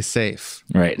stay safe.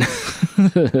 Right.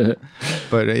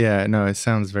 But yeah, no, it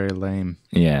sounds very lame.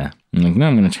 Yeah. I'm like, no,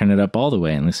 I'm going to turn it up all the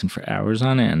way and listen for hours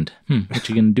on end. What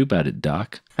you going to do about it,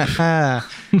 Doc?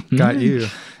 Got you.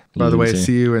 By the way, Loser.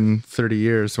 see you in 30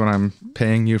 years when I'm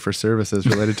paying you for services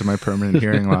related to my permanent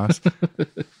hearing loss.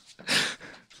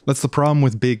 That's the problem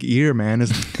with Big Ear, man,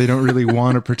 is they don't really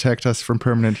want to protect us from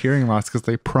permanent hearing loss because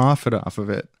they profit off of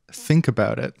it. Think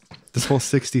about it. This whole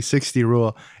 60-60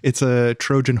 rule, it's a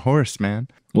Trojan horse, man.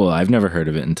 Well, I've never heard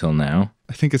of it until now.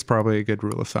 I think it's probably a good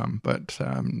rule of thumb, but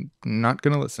I'm not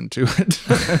going to listen to it.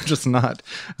 I'm just not.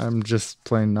 I'm just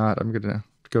plain not. I'm going to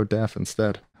go deaf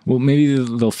instead. Well, maybe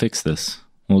they'll fix this.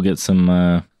 We'll get some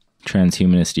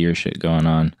transhumanist ear shit going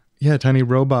on. Yeah, tiny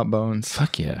robot bones.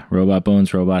 Fuck yeah. Robot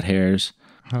bones, robot hairs.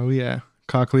 Oh, yeah.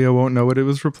 Cochlea won't know what it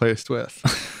was replaced with.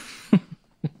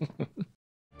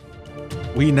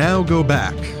 We now go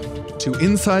back to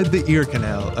inside the ear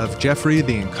canal of Jeffrey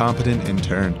the incompetent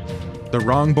intern. The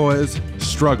Wrong Boys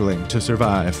struggling to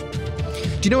survive.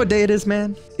 Do you know what day it is,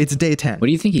 man? It's day 10. What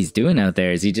do you think he's doing out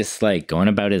there? Is he just like going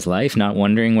about his life, not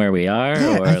wondering where we are?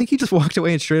 Yeah, or... I think he just walked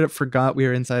away and straight up forgot we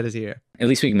were inside his ear. At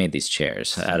least we made these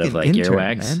chairs out of Fucking like intern,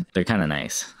 earwax. man. They're kind of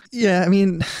nice. Yeah, I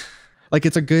mean, like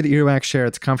it's a good earwax chair.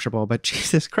 It's comfortable, but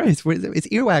Jesus Christ, it's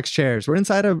earwax chairs. We're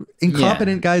inside an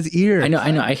incompetent guy's ear. I know.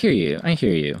 I hear you.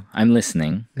 I'm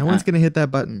listening. No one's going to hit that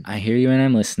button. I hear you and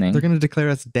I'm listening. They're going to declare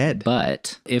us dead.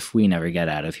 But if we never get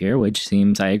out of here, which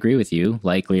seems, I agree with you,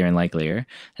 likelier and likelier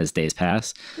as days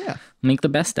pass, Yeah. make the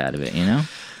best out of it, you know?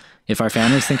 If our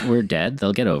families think we're dead,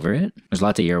 they'll get over it. There's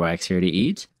lots of earwax here to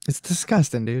eat. It's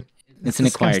disgusting, dude. It's an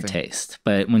acquired disgusting. taste.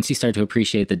 But once you start to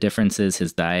appreciate the differences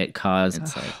his diet caused,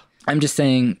 it's like... I'm just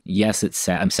saying, yes, it's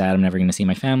sad. I'm sad I'm never going to see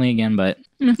my family again, but...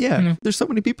 Yeah, there's so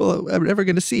many people I'm never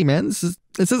going to see, man. This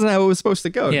isn't how it was supposed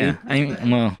to go, Yeah, dude. I mean,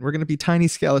 well... We're going to be tiny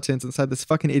skeletons inside this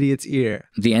fucking idiot's ear.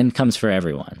 The end comes for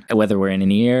everyone. Whether we're in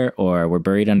an ear or we're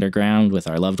buried underground with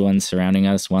our loved ones surrounding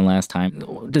us one last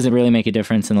time, does it really make a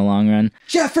difference in the long run?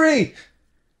 Jeffrey!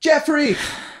 Jeffrey!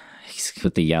 He's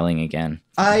with the yelling again.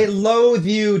 I loathe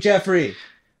you, Jeffrey.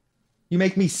 You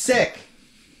make me sick.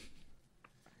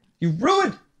 You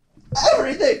ruined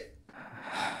everything.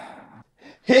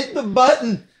 Hit the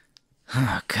button.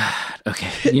 Oh, God.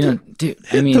 Okay. You know, dude,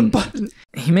 I mean, button.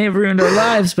 he may have ruined our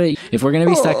lives, but if we're going to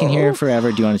be stuck in here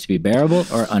forever, do you want it to be bearable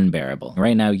or unbearable?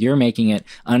 Right now, you're making it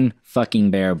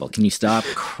unfucking bearable. Can you stop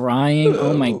crying?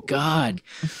 Oh, my God.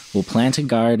 We'll plant a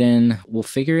garden. We'll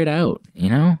figure it out, you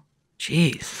know?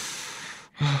 Jeez.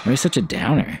 You're such a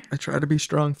downer. I try to be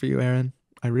strong for you, Aaron.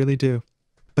 I really do.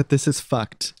 But this is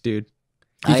fucked, dude.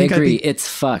 I agree. It's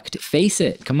fucked. Face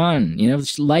it. Come on. You know,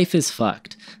 life is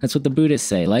fucked. That's what the Buddhists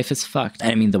say. Life is fucked.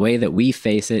 I mean, the way that we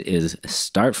face it is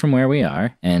start from where we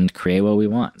are and create what we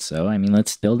want. So, I mean,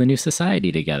 let's build a new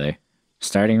society together.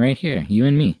 Starting right here, you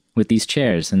and me, with these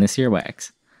chairs and this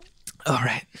earwax. All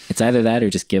right. It's either that or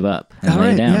just give up and All lay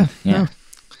right, down. yeah.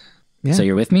 Yeah. So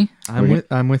you're with me? I'm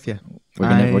with you.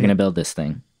 We're gonna build this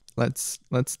thing. Let's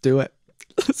do it.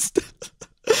 Let's do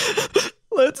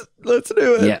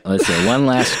it. Yeah, let's do it. One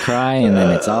last cry and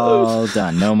then it's all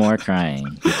done. No more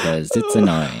crying because it's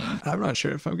annoying. I'm not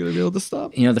sure if I'm gonna be able to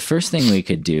stop. You know, the first thing we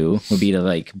could do would be to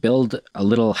like build a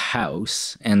little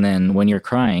house, and then when you're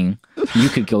crying, you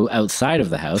could go outside of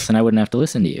the house and I wouldn't have to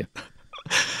listen to you.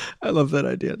 I love that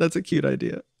idea. That's a cute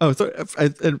idea. Oh, sorry.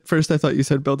 At first I thought you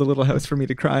said build a little house for me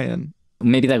to cry in.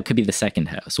 Maybe that could be the second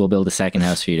house. We'll build a second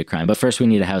house for you to cry in. But first we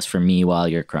need a house for me while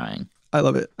you're crying. I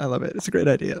love it. It's a great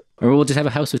idea. Or we'll just have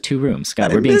a house with 2 rooms.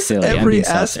 Scott, we're being silly. I'm Every being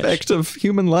selfish. aspect of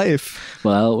human life.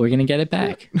 Well, we're going to get it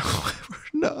back. No,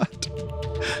 we're not.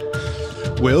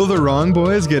 Will the Wrong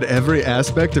Boys get every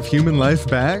aspect of human life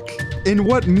back? In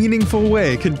what meaningful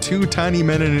way can 2 tiny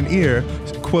men in an ear,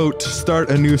 quote,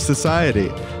 start a new society?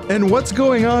 And what's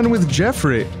going on with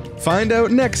Jeffrey? Find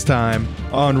out next time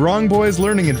on Wrong Boys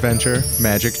Learning Adventure,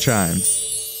 Magic Chimes.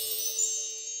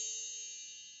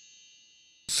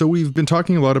 So we've been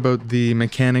talking a lot about the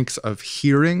mechanics of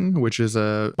hearing, which is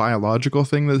a biological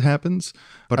thing that happens.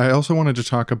 But I also wanted to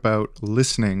talk about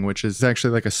listening, which is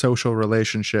actually like a social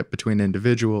relationship between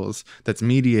individuals that's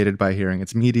mediated by hearing.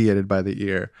 It's mediated by the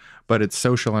ear, but it's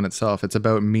social in itself. It's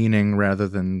about meaning rather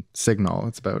than signal.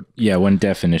 It's about... Yeah, one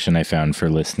definition I found for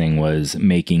listening was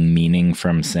making meaning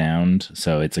from sound.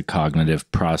 So it's a cognitive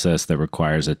process that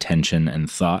requires attention and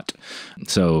thought.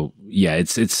 So yeah,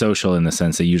 it's social in the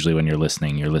sense that usually when you're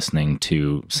listening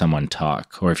to someone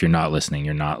talk, or if you're not listening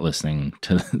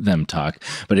to them talk.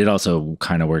 But it also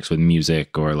kind of works with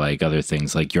music or like other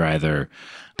things. Like you're either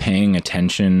paying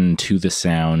attention to the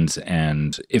sounds,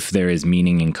 and if there is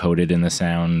meaning encoded in the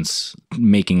sounds,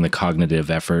 making the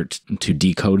cognitive effort to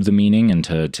decode the meaning and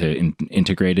to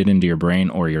integrate it into your brain,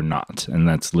 or you're not. And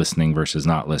that's listening versus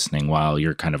not listening, while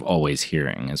you're kind of always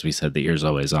hearing. As we said, the ear's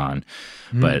always on.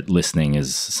 But listening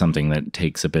is something that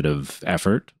takes a bit of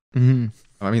effort. Mm-hmm.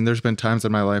 I mean, there's been times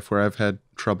in my life where I've had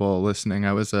trouble listening.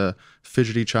 I was a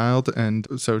fidgety child, and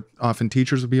so often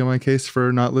teachers would be on my case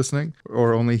for not listening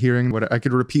or only hearing what I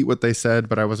could repeat what they said,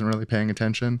 but I wasn't really paying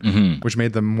attention, which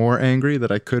made them more angry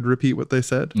that I could repeat what they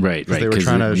said. Right. They were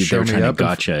trying to show me up.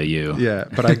 Gotcha you. Yeah,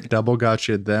 but I double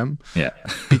gotcha'd them. Yeah.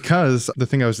 Because the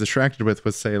thing I was distracted with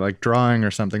was, say, like drawing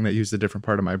or something that used a different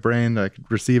part of my brain that I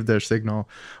could receive their signal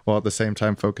while at the same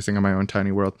time focusing on my own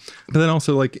tiny world. But then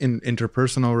also like in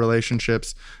interpersonal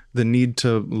relationships, the need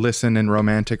to listen in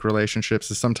romantic relationships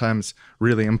is sometimes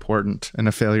really important, and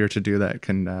a failure to do that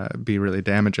can be really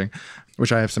damaging,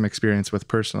 which I have some experience with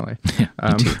personally.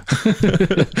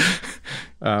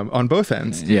 On both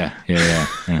ends. Yeah.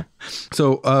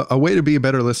 So a way to be a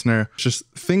better listener, just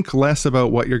think less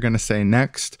about what you're going to say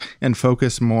next and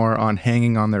focus more on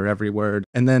hanging on their every word,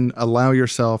 and then allow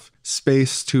yourself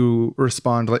space to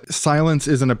respond. Like, silence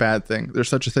isn't a bad thing. There's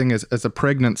such a thing as a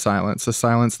pregnant silence, a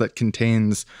silence that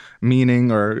contains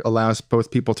meaning or allows both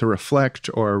people to reflect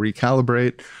or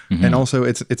recalibrate. And also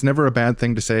it's never a bad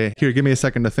thing to say, here, give me a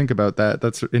second to think about that.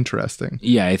 That's interesting.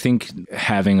 Yeah, I think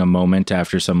having a moment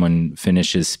after someone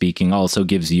finishes speaking also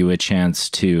gives you a chance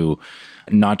to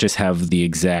not just have the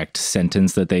exact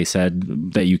sentence that they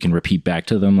said that you can repeat back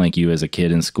to them, like you as a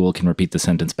kid in school can repeat the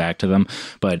sentence back to them,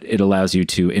 but it allows you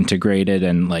to integrate it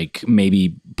and like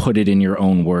maybe put it in your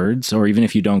own words. Or even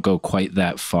if you don't go quite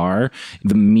that far,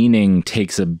 the meaning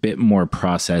takes a bit more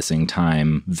processing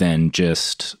time than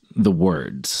just the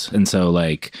words. And so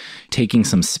like taking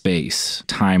some space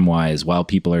time-wise while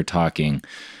people are talking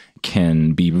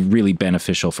can be really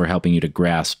beneficial for helping you to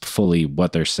grasp fully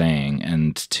what they're saying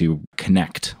and to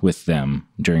connect with them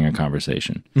during a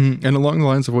conversation. And along the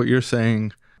lines of what you're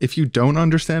saying, if you don't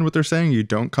understand what they're saying, you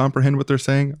don't comprehend what they're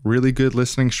saying, really good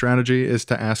listening strategy is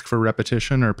to ask for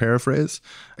repetition or paraphrase.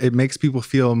 It makes people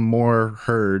feel more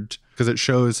heard because it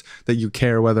shows that you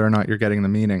care whether or not you're getting the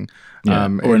meaning. Yeah.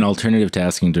 Or an alternative to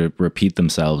asking to repeat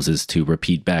themselves is to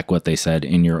repeat back what they said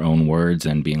in your own words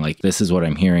and being like, this is what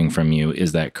I'm hearing from you.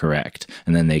 Is that correct?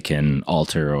 And then they can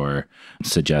alter or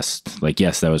suggest like,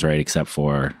 yes, that was right, except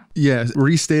for... Yeah,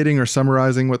 restating or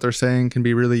summarizing what they're saying can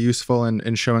be really useful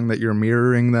in showing that you're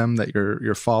mirroring them, that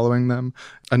you're following them.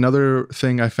 Another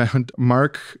thing I found,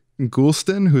 Mark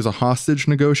Goulston, who's a hostage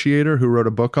negotiator who wrote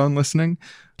a book on listening,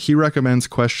 he recommends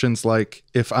questions like,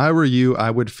 if I were you,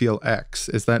 I would feel X.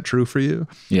 Is that true for you?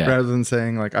 Yeah. Rather than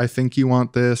saying like, I think you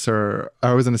want this, or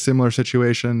I was in a similar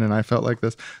situation and I felt like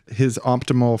this. His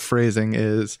optimal phrasing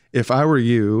is, if I were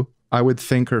you, I would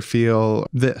think or feel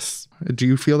this. Do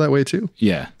you feel that way too?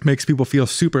 Yeah. Makes people feel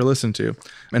super listened to.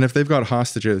 And if they've got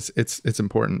hostages, it's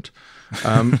important.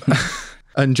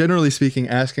 And generally speaking,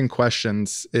 asking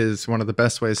questions is one of the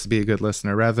best ways to be a good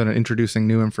listener. Rather than introducing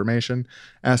new information,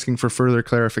 asking for further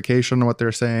clarification on what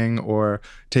they're saying, or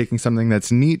taking something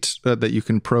that's neat that you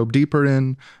can probe deeper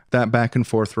in, that back and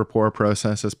forth rapport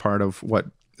process is part of what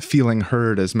feeling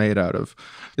heard is made out of.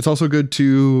 It's also good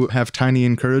to have tiny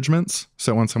encouragements.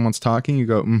 So when someone's talking, you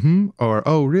go, mm-hmm, or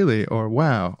oh, really, or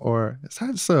wow, or is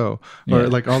that so? Or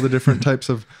like all the different types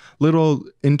of little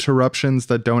interruptions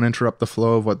that don't interrupt the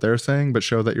flow of what they're saying, but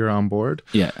show that you're on board.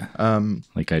 Yeah.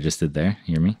 Like I just did there.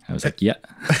 Hear me? I was like, yeah.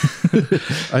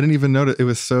 I didn't even notice. It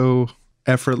was so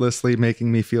effortlessly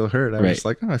making me feel heard. I was just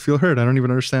like, oh, I feel heard. I don't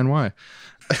even understand why.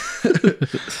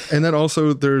 And then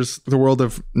also there's the world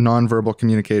of nonverbal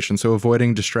communication. So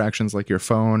avoiding distractions like your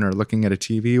phone or looking at a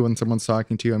TV when someone's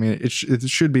talking to you. I mean, it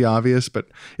should be obvious, but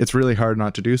it's really hard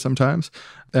not to do sometimes.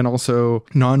 And also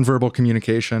nonverbal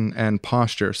communication and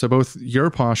posture. So both your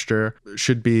posture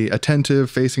should be attentive,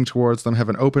 facing towards them, have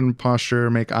an open posture,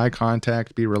 make eye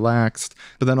contact, be relaxed,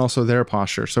 but then also their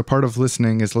posture. So part of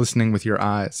listening is listening with your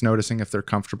eyes, noticing if they're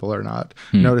comfortable or not,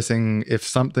 noticing if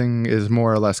something is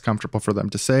more or less comfortable for them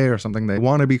to say, or something they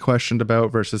want to be questioned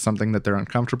about versus something that they're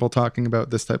uncomfortable talking about,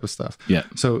 this type of stuff. Yeah.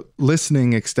 So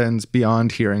listening extends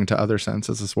beyond hearing to other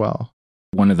senses as well.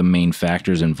 One of the main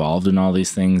factors involved in all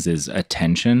these things is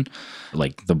attention,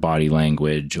 like the body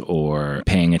language, or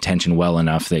paying attention well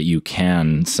enough that you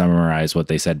can summarize what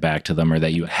they said back to them, or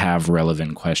that you have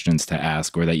relevant questions to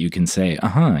ask, or that you can say,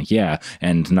 yeah,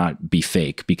 and not be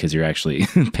fake because you're actually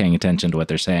paying attention to what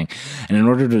they're saying. And in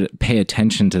order to pay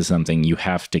attention to something, you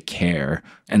have to care.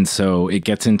 And so it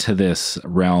gets into this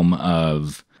realm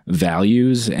of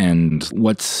values and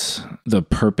what's the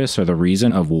purpose or the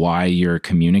reason of why you're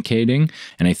communicating.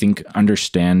 And I think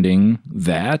understanding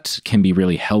that can be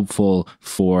really helpful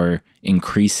for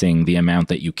increasing the amount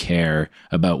that you care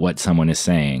about what someone is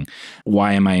saying.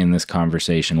 Why am I in this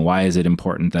conversation? Why is it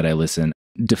important that I listen?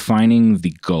 Defining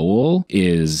the goal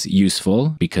is useful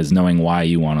because knowing why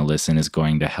you want to listen is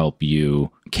going to help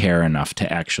you care enough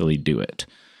to actually do it.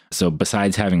 So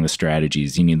besides having the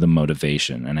strategies, you need the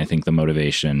motivation. And I think the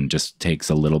motivation just takes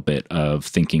a little bit of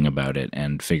thinking about it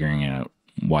and figuring out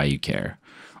why you care.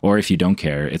 Or if you don't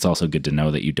care, it's also good to know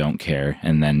that you don't care.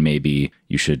 And then maybe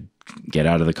you should get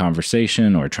out of the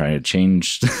conversation or try to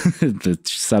change the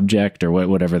subject or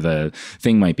whatever the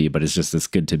thing might be. But it's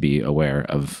good to be aware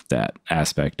of that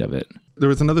aspect of it. There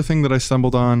was another thing that I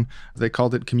stumbled on. They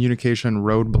called it communication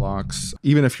roadblocks.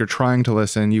 Even if you're trying to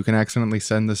listen, you can accidentally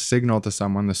send the signal to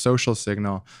someone, the social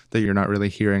signal, that you're not really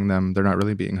hearing them. They're not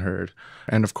really being heard.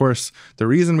 And of course, the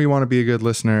reason we want to be a good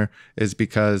listener is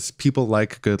because people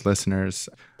like good listeners.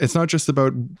 It's not just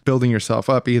about building yourself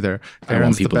up either. I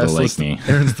want people to like me.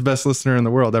 Aaron's the best listener in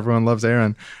the world. Everyone loves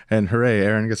Aaron. And hooray,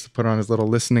 Aaron gets to put on his little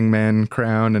listening man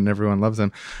crown and everyone loves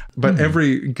him. But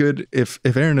if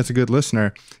Aaron is a good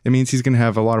listener, it means he's going to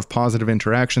have a lot of positive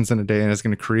interactions in a day and is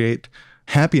going to create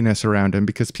happiness around him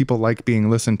because people like being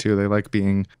listened to. They like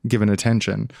being given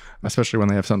attention, especially when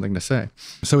they have something to say.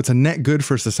 So it's a net good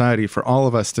for society for all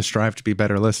of us to strive to be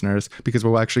better listeners because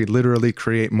we'll actually literally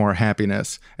create more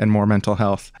happiness and more mental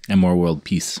health. And more world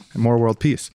peace. And more world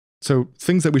peace. So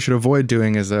things that we should avoid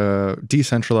doing as a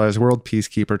decentralized world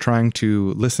peacekeeper, trying to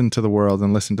listen to the world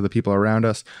and listen to the people around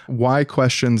us. Why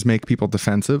questions make people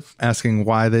defensive? Asking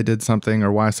why they did something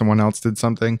or why someone else did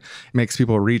something makes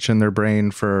people reach in their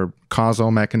brain for causal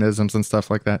mechanisms and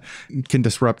stuff like that. It can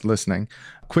disrupt listening.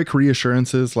 Quick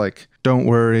reassurances like, don't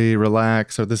worry,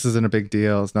 relax, or this isn't a big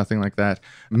deal, it's nothing like that.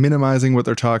 Minimizing what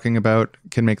they're talking about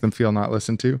can make them feel not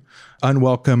listened to.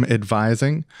 Unwelcome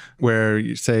advising, where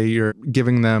you say you're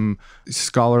giving them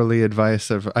scholarly advice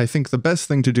of, I think the best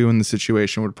thing to do in the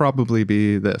situation would probably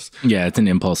be this. Yeah, it's an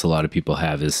impulse a lot of people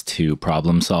have is to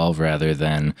problem solve rather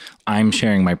than I'm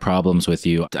sharing my problems with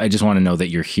you. I just want to know that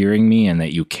you're hearing me and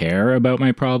that you care about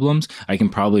my problems. I can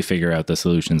probably figure out the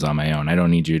solutions on my own. I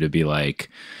don't need you to be like,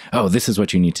 oh, this is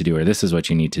what you need to do, or this is what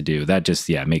you need to do. That just,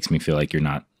 makes me feel like you're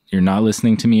not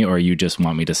listening to me, or you just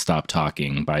want me to stop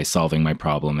talking by solving my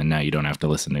problem, and now you don't have to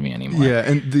listen to me anymore. Yeah,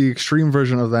 and the extreme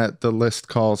version of that, the list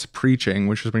calls preaching,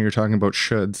 which is when you're talking about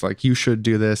shoulds, like you should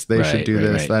do this, they should do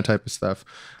this, that type of stuff.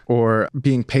 Or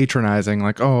being patronizing,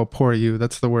 like, oh, poor you,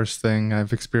 that's the worst thing.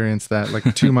 I've experienced that.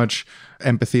 Like too much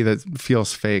empathy that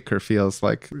feels fake or feels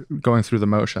like going through the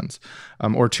motions.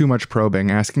 Or too much probing,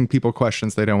 asking people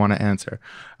questions they don't want to answer,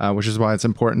 which is why it's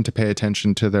important to pay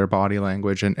attention to their body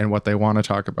language and what they want to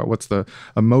talk about. What's the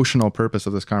emotional purpose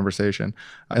of this conversation?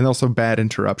 And also bad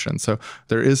interruptions. So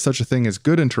there is such a thing as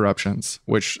good interruptions,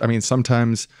 which, I mean,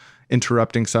 sometimes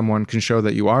interrupting someone can show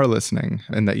that you are listening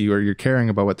and that you're caring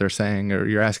about what they're saying, or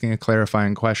you're asking a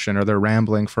clarifying question, or they're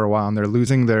rambling for a while and they're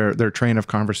losing their train of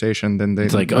conversation, then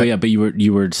it's like, oh yeah, but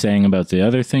you were saying about the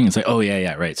other thing. It's like, oh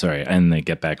yeah, right, sorry, and they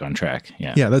get back on track.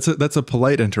 Yeah, that's a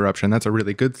polite interruption. That's a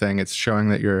really good thing. It's showing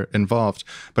that you're involved.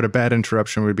 But a bad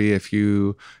interruption would be if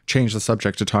you change the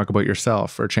subject to talk about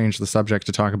yourself, or change the subject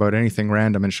to talk about anything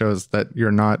random, and shows that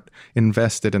you're not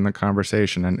invested in the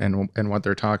conversation and what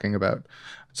they're talking about.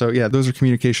 So yeah, those are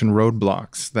communication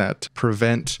roadblocks that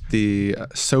prevent the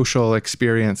social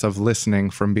experience of listening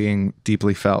from being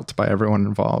deeply felt by everyone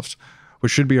involved,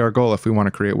 which should be our goal if we want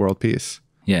to create world peace.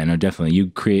 Yeah, no, definitely.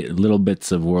 You create little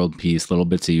bits of world peace, little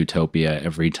bits of utopia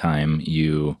every time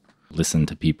you listen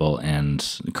to people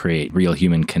and create real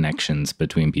human connections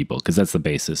between people, because that's the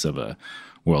basis of a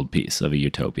world peace, of a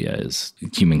utopia, is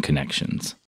human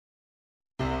connections.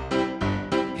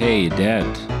 Hey, Dad.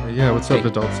 Yeah, what's up,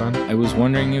 adult son? I was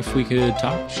wondering if we could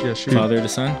talk. Yeah, sure. Father to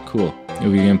son? Cool. Are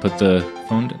we going to put the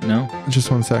phone down? No? Just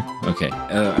one sec. Okay.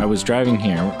 I was driving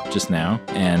here just now,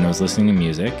 and I was listening to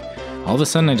music. All of a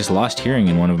sudden, I just lost hearing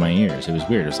in one of my ears. It was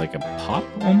weird. It was like a pop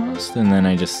almost, and then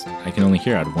I can only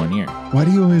hear out of one ear. Why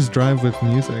do you always drive with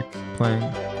music playing?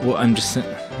 Well, I'm just...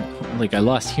 like, I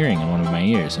lost hearing in one of my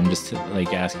ears. I'm just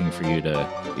like asking for you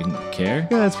to care.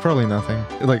 Yeah, it's probably nothing.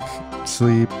 Like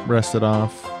sleep, rest it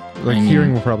off. Like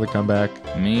hearing will probably come back.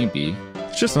 Maybe.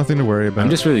 It's just nothing to worry about. I'm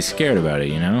just really scared about it,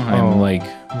 you know? I'm like...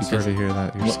 I'm sorry to hear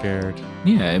that. You're scared.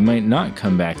 Yeah, it might not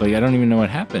come back. Like, I don't even know what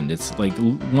happened. It's like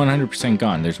 100%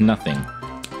 gone. There's nothing.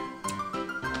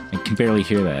 I can barely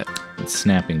hear that. It's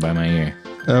snapping by my ear.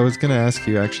 I was going to ask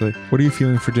you, actually, what are you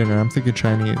feeling for dinner? I'm thinking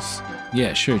Chinese.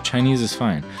 Yeah, sure. Chinese is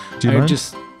fine. Do you mind?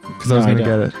 Because I was going to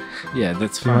get it. Yeah,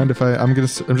 that's fine. Do you mind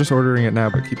if I'm just ordering it now,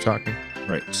 but keep talking.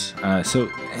 Right. So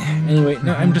anyway,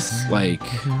 no, I'm just like,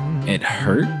 it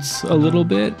hurts a little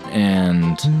bit,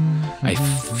 and I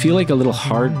feel like a little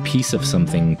hard piece of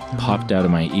something popped out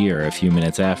of my ear a few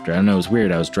minutes after. I don't know, it was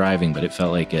weird. I was driving, but it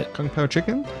felt like it. Kung Pao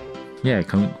chicken? Yeah,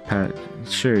 Kung Pao.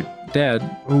 Sure.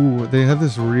 Dad. Oh, they have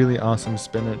this really awesome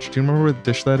spinach. Do you remember what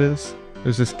dish that is?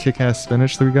 There's this kick-ass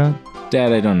spinach that we got.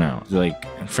 Dad, I don't know. Like,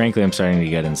 frankly, I'm starting to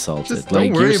get insulted. Just don't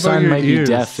like, worry your son about might ears.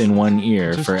 be deaf in one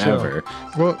ear Just forever.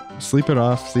 Chill. Well, sleep it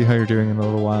off. See how you're doing in a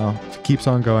little while. If it keeps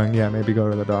on going, yeah, maybe go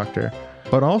to the doctor.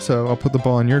 But also, I'll put the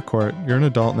ball in your court. You're an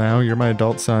adult now. You're my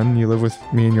adult son. You live with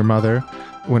me and your mother.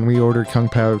 When we order Kung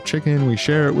Pao chicken, we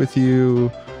share it with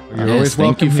you. You're always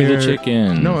thank you welcome for here. the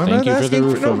chicken. No, I'm thank not you for asking the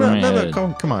roof over my head.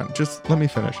 Come on, just let me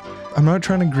finish. I'm not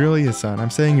trying to grill you, son. I'm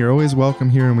saying you're always welcome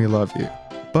here and we love you.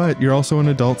 But you're also an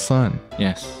adult son.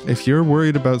 Yes. If you're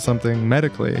worried about something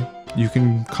medically, you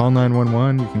can call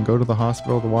 911. You can go to the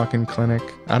hospital, the walk-in clinic.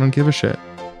 I don't give a shit.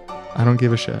 I don't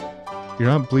give a shit. You're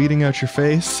not bleeding out your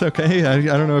face, okay? I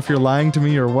don't know if you're lying to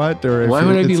me or what. Or why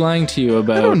would I be lying to you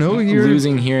about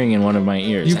losing hearing in one of my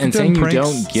ears and saying you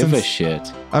don't give a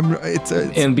shit?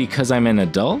 And because I'm an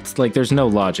adult? Like, there's no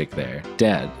logic there.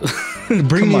 Dad.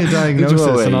 Bring me a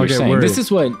diagnosis and I'll get worried. This is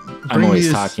what I'm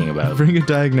always talking about. Bring a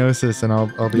diagnosis and I'll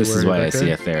be worried. This is why I see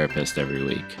a therapist every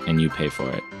week and you pay for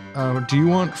it. Do you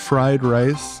want fried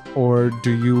rice or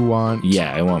do you want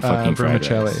I want fucking fried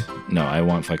vermicelli? rice. No, I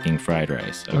want fucking fried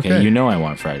rice. Okay? You know I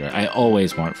want fried rice. I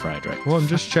always want fried rice. Well, I'm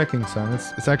just checking, son.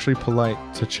 It's actually polite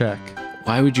to check.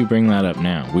 Why would you bring that up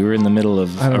now? We were in the middle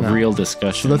of a real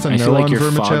discussion. So that's a I no feel like on you're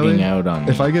vermicelli? fogging out on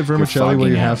me. If I get vermicelli, will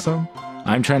you have some?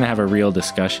 I'm trying to have a real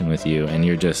discussion with you, and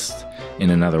you're just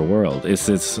in another world. It's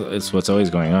what's always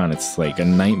going on. It's like a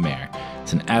nightmare.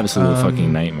 It's an absolute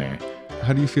fucking nightmare.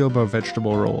 How do you feel about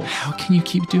vegetable rolls? How can you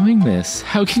keep doing this?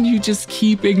 How can you just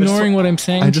keep ignoring what I'm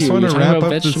saying? I just want to wrap up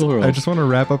vegetable rolls. I just want to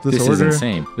wrap up this This order. is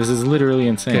insane. This is literally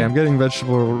insane. Okay, I'm getting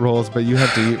vegetable rolls, but you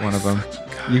have to eat one of them.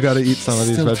 You got to eat some of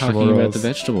these vegetable rolls. About the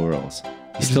vegetable rolls.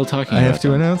 He's still talking. I have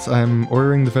to announce I'm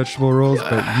ordering the vegetable rolls,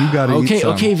 but you got to eat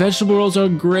some. Okay, vegetable rolls are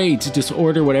great. Just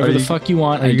order whatever the fuck you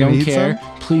want. I don't care.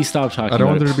 Please stop talking about it. I don't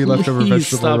want there to be leftover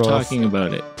vegetable rolls. Please stop talking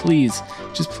about it. Please.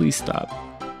 Just please stop.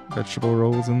 Vegetable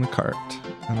rolls in the cart.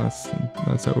 And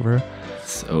that's over.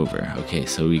 It's over. Okay,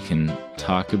 so we can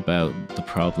talk about the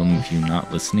problem of you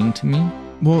not listening to me?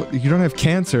 Well, you don't have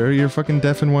cancer. You're fucking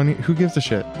deaf in one ear. Who gives a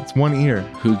shit? It's one ear.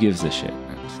 Who gives a shit?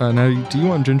 Now, do you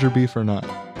want ginger beef or not?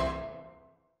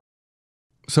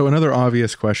 So another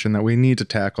obvious question that we need to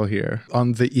tackle here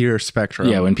on the ear spectrum.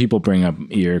 Yeah, when people bring up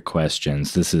ear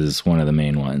questions, this is one of the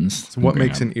main ones. So what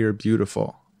makes an ear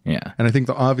beautiful? Yeah. And I think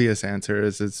the obvious answer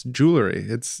is it's jewelry.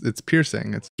 It's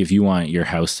piercing. If you want your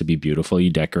house to be beautiful, you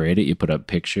decorate it, you put up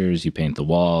pictures, you paint the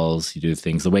walls, you do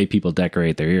things. The way people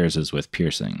decorate their ears is with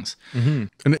piercings. Mm-hmm.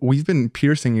 And we've been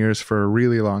piercing ears for a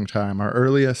really long time. Our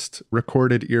earliest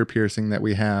recorded ear piercing that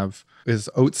we have is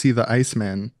Otzi the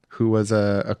Iceman, who was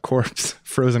a corpse,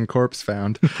 frozen corpse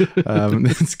found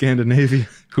in Scandinavia,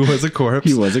 who was a corpse.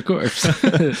 He was a corpse.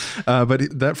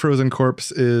 But that frozen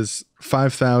corpse is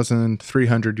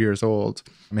 5,300 years old.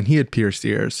 I mean, he had pierced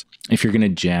ears. If you're going to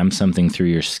jam something through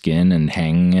your skin and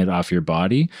hang it off your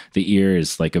body, the ear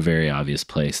is like a very obvious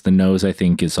place. The nose, I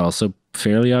think, is also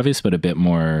fairly obvious, but a bit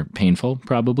more painful,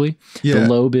 probably. Yeah. The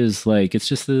lobe is like, it's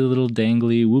just a little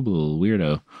dangly wooble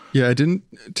weirdo. Yeah, I didn't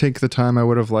take the time I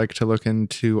would have liked to look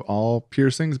into all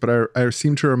piercings, but I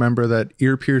seem to remember that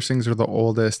ear piercings are the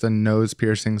oldest and nose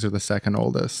piercings are the second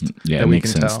oldest. Yeah, it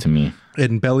makes sense to me.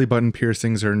 And belly button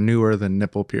piercings are newer than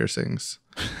nipple piercings.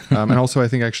 And also, I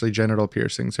think actually genital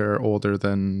piercings are older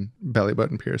than belly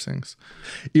button piercings.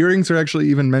 Earrings are actually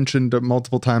even mentioned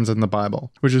multiple times in the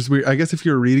Bible, which is weird. I guess if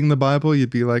you're reading the Bible, you'd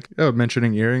be like, oh,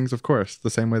 mentioning earrings, of course, the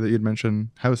same way that you'd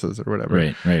mention houses or whatever.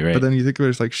 Right. But then you think of it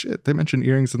as like, shit, they mentioned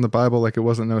earrings in the Bible like it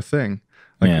wasn't no thing.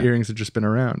 Like earrings had just been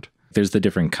around. There's the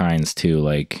different kinds too,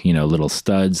 like, you know, little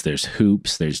studs, there's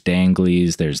hoops, there's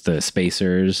danglies, there's the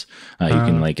spacers. You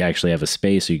can like actually have a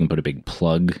space so you can put a big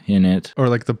plug in it. Or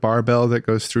like the barbell that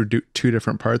goes through two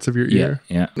different parts of your ear.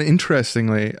 Yeah.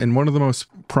 Interestingly, in one of the most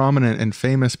prominent and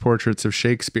famous portraits of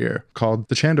Shakespeare called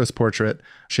the Chandos portrait,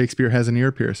 Shakespeare has an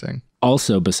ear piercing.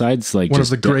 Also, besides like one of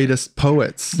the greatest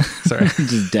poets, sorry,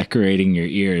 just decorating your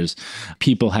ears,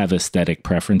 people have aesthetic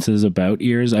preferences about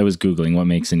ears. I was Googling what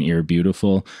makes an ear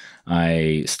beautiful.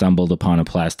 I stumbled upon a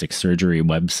plastic surgery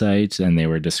website and they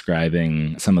were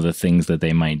describing some of the things that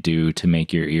they might do to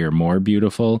make your ear more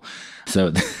beautiful. So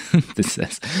this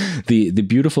says, the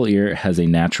beautiful ear has a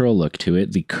natural look to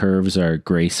it. The curves are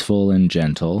graceful and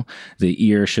gentle. The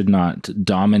ear should not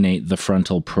dominate the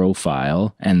frontal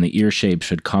profile, and the ear shape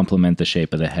should complement the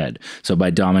shape of the head. So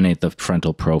by dominate the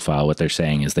frontal profile, what they're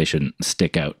saying is they shouldn't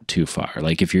stick out too far.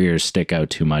 Like if your ears stick out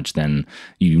too much, then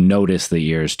you notice the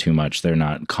ears too much. They're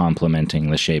not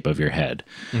complementing the shape of your head.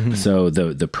 Mm-hmm. So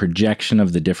the projection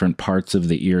of the different parts of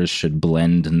the ears should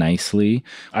blend nicely.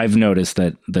 I've noticed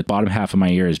that the bottom half of my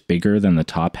ear is bigger than the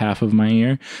top half of my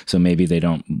ear. So maybe they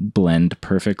don't blend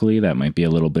perfectly. That might be a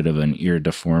little bit of an ear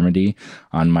deformity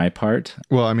on my part.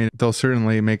 Well, I mean, they'll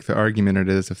certainly make the argument it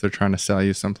is if they're trying to sell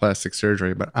you some plastic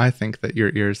surgery, but I think that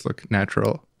your ears look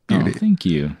natural beauty. Oh, thank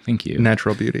you.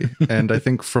 Natural beauty. And I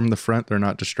think from the front, they're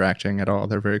not distracting at all.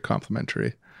 They're very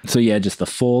complimentary. So yeah, just the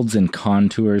folds and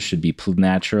contours should be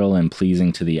natural and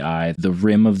pleasing to the eye. The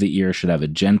rim of the ear should have a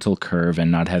gentle curve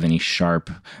and not have any sharp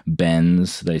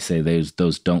bends. They say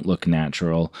those don't look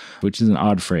natural, which is an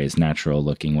odd phrase, natural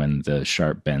looking, when the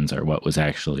sharp bends are what was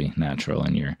actually natural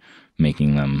and you're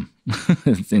making them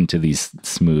into these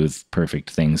smooth, perfect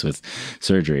things with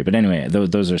surgery. But anyway,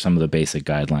 those are some of the basic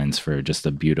guidelines for just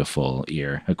a beautiful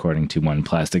ear, according to one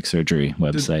plastic surgery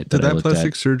website. Did that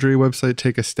plastic surgery website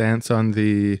take a stance on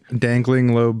the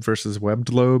dangling lobe versus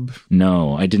webbed lobe?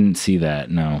 No, I didn't see that.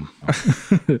 No.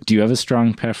 Do you have a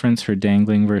strong preference for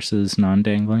dangling versus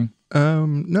non-dangling?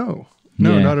 No,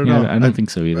 not at all. I don't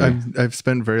think so either. I've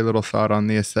spent very little thought on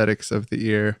the aesthetics of the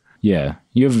ear. Yeah,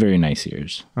 you have very nice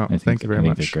ears. Oh, thank you very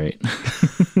much. They're great.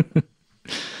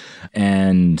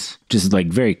 And just like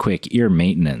very quick ear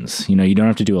maintenance. You know, you don't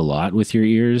have to do a lot with your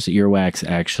ears. Earwax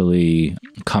actually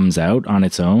comes out on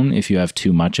its own if you have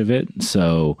too much of it.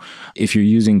 So if you're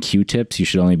using Q-tips, you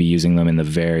should only be using them in the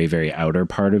very, very outer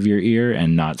part of your ear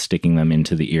and not sticking them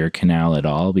into the ear canal at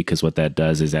all, because what that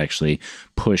does is actually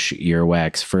push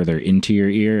earwax further into your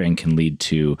ear and can lead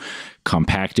to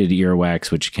compacted earwax,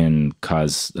 which can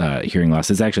cause hearing loss.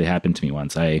 This actually happened to me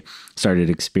once. I started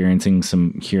experiencing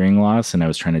some hearing loss and I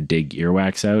was trying to dig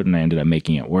earwax out and I ended up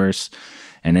making it worse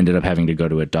and ended up having to go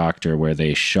to a doctor where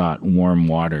they shot warm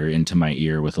water into my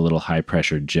ear with a little high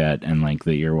pressure jet, and like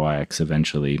the earwax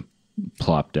eventually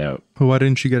plopped out. Well, why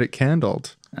didn't you get it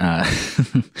candled?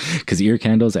 Because ear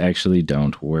candles actually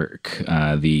don't work.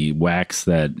 The wax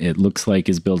that it looks like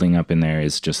is building up in there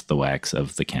is just the wax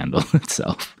of the candle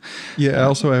itself. Yeah.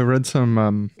 Also, I read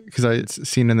some because I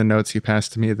seen in the notes you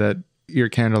passed to me that ear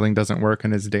candling doesn't work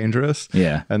and is dangerous.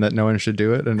 Yeah, and that no one should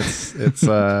do it. And it's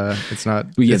not.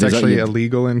 It's actually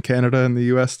illegal in Canada and the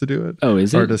U.S. to do it. Oh,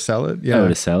 is it? Or to sell it? Yeah,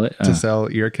 to sell it. To sell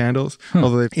ear candles. Huh.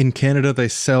 Although in Canada they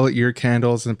sell ear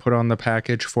candles and put on the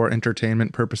package for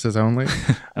entertainment purposes only.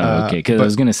 Okay, because I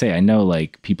was gonna say I know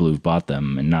like people who've bought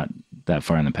them and not that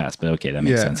far in the past, but okay, that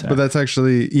makes sense. But that's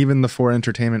actually, even the for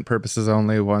entertainment purposes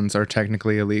only ones are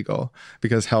technically illegal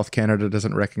because Health Canada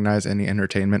doesn't recognize any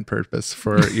entertainment purpose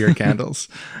for ear candles.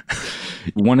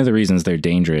 One of the reasons they're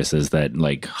dangerous is that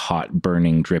like hot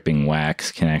burning dripping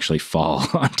wax can actually fall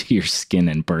onto your skin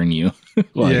and burn you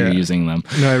while you're using them.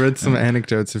 No, I read some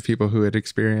anecdotes of people who had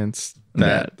experienced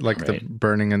that the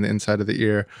burning on the inside of the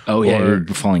ear. Oh yeah, you're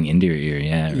falling into your ear.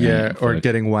 Yeah. Right. Yeah, or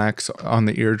getting wax on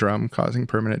the eardrum causing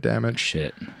permanent damage.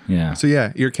 Shit. Yeah. So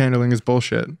yeah, ear candling is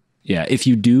bullshit. Yeah, if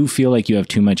you do feel like you have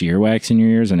too much earwax in your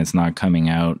ears and it's not coming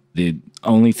out, the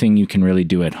only thing you can really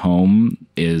do at home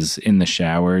is in the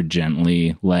shower,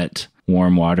 gently let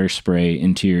warm water spray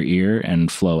into your ear and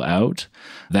flow out.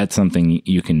 That's something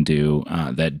you can do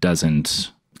that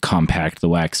doesn't compact the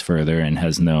wax further and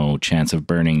has no chance of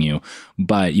burning you.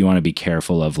 But you want to be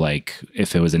careful of, like,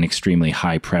 if it was an extremely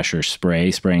high pressure spray,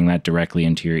 spraying that directly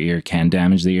into your ear can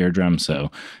damage the eardrum.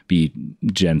 So be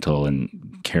gentle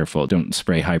and careful. Don't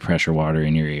spray high pressure water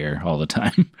in your ear all the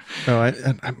time. Oh,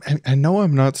 I know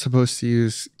I'm not supposed to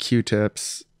use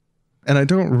Q-tips, and I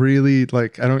don't really I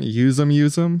don't use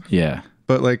them. Yeah.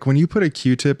 But like when you put a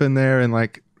Q-tip in there and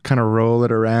like kind of roll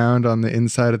it around on the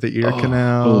inside of the ear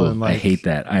canal. And I hate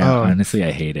that. Honestly,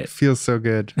 I hate it. It feels so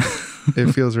good.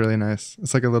 It feels really nice.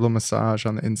 It's like a little massage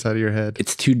on the inside of your head.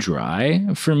 It's too dry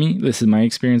for me. This is my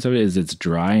experience of it, is it's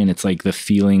dry and it's like the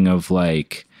feeling of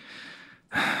like,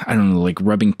 I don't know, like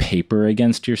rubbing paper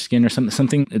against your skin or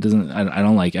something. It doesn't, I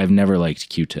don't like, I've never liked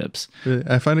Q-tips.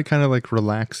 I find it kind of like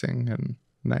relaxing and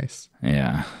nice.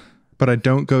 Yeah. But I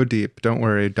don't go deep. Don't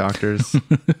worry, doctors.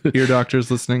 Ear doctors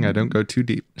listening, I don't go too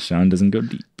deep. Shawn doesn't go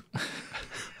deep.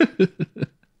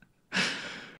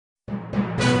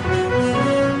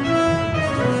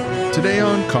 Today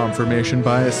on Confirmation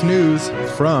Bias News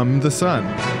from The Sun.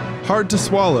 Hard to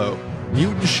swallow.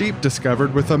 Mutant sheep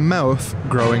discovered with a mouth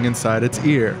growing inside its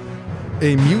ear.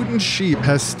 A mutant sheep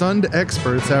has stunned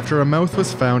experts after a mouth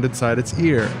was found inside its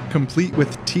ear, complete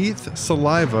with teeth,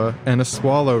 saliva, and a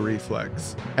swallow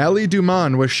reflex. Ali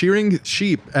Duman was shearing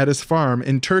sheep at his farm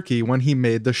in Turkey when he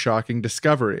made the shocking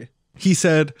discovery. He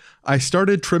said, "I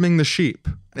started trimming the sheep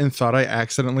and thought I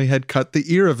accidentally had cut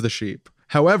the ear of the sheep.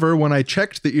 However, when I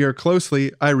checked the ear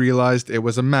closely, I realized it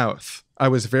was a mouth. I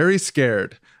was very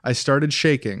scared. I started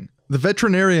shaking. The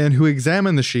veterinarian who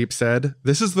examined the sheep said,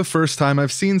 "This is the first time I've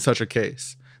seen such a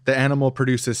case. The animal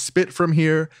produces spit from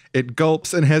here, it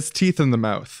gulps and has teeth in the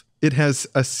mouth. It has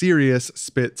a serious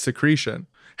spit secretion.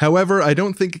 However, I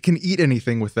don't think it can eat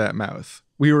anything with that mouth.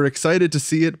 We were excited to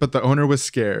see it, but the owner was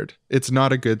scared. It's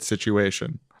not a good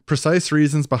situation. Precise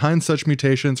reasons behind such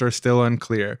mutations are still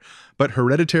unclear, but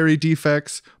hereditary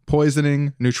defects,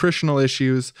 poisoning, nutritional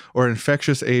issues, or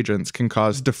infectious agents can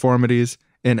cause deformities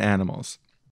in animals."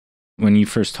 When you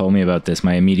first told me about this,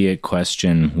 my immediate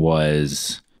question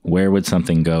was, where would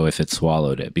something go if it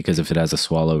swallowed it? Because if it has a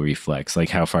swallow reflex, like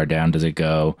how far down does it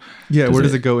go? Yeah, where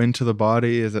does it go into the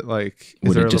body? Is it like,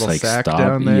 is there a little sac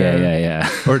down there? Yeah.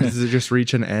 Or does it just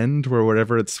reach an end where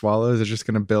whatever it swallows is just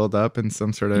going to build up in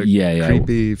some sort of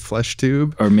creepy flesh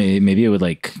tube? Or maybe it would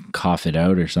like cough it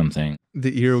out or something.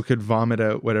 The ear could vomit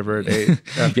out whatever it ate.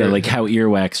 Yeah, like how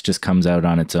earwax just comes out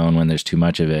on its own when there's too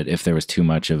much of it. If there was too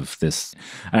much of this,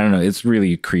 I don't know. It's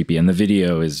really creepy, and the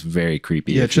video is very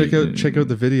creepy. Yeah, check out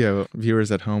the video, viewers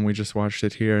at home. We just watched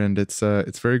it here, and it's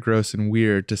very gross and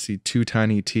weird to see two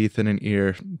tiny teeth in an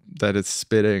ear that is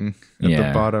spitting at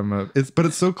the bottom of it. But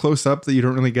it's so close up that you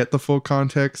don't really get the full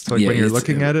context when you're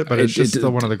looking at it. But it's just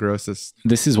still one of the grossest.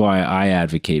 This is why I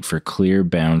advocate for clear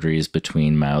boundaries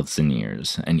between mouths and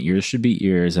ears, and ears should be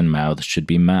ears and mouths should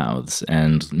be mouths,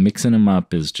 and mixing them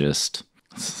up is just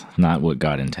not what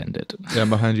God intended. Yeah, I'm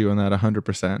behind you on that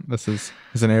 100%. This is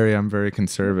an area I'm very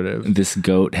conservative. This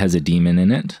goat has a demon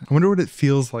in it. I wonder what it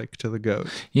feels like to the goat.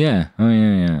 Yeah. Oh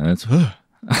yeah. That's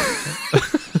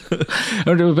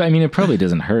I mean, it probably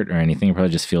doesn't hurt or anything. It probably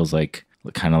just feels like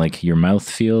kind of like your mouth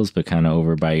feels, but kind of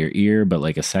over by your ear, but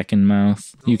like a second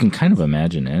mouth. You can kind of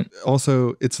imagine it.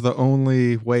 Also, it's the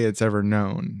only way it's ever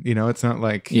known. You know, it's not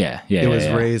like it was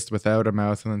raised without a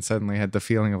mouth and then suddenly had the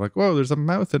feeling of like, whoa, there's a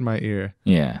mouth in my ear.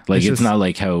 Yeah, like it's not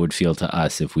like how it would feel to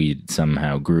us if we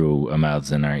somehow grew a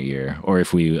mouth in our ear, or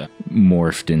if we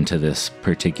morphed into this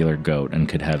particular goat and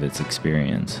could have its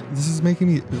experience. This is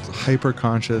making me hyper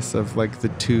conscious of like the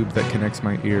tube that connects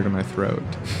my ear to my throat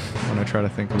when I try to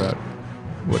think about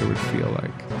what it would feel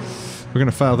like. We're going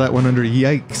to file that one under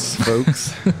yikes,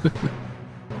 folks.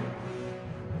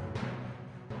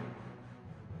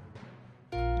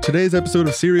 Today's episode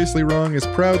of Seriously Wrong is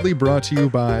proudly brought to you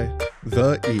by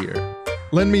The Ear.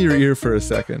 Lend me your ear for a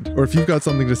second, or if you've got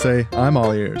something to say, I'm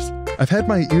all ears. I've had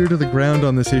my ear to the ground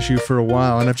on this issue for a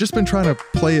while, and I've just been trying to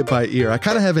play it by ear. I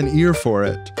kind of have an ear for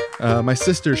it. My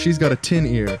sister, she's got a tin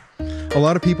ear. A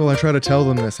lot of people, I try to tell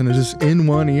them this, and they're just in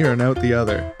one ear and out the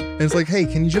other. And it's like, hey,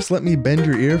 can you just let me bend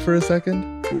your ear for a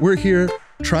second? We're here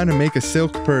trying to make a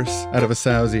silk purse out of a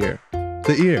sow's ear.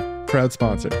 The Ear, proud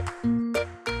sponsor.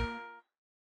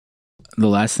 The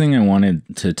last thing I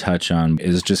wanted to touch on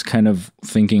is just kind of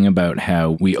thinking about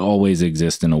how we always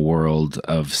exist in a world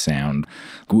of sound.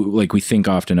 Like, we think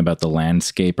often about the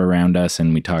landscape around us,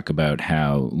 and we talk about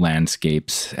how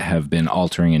landscapes have been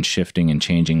altering and shifting and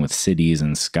changing with cities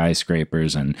and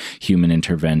skyscrapers and human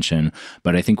intervention.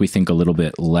 But I think we think a little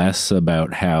bit less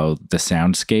about how the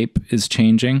soundscape is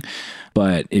changing.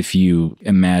 But if you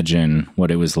imagine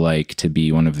what it was like to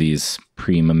be one of these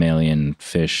pre-mammalian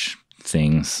fish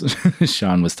things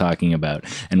Shawn was talking about,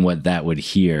 and what that would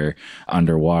hear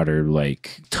underwater,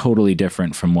 like totally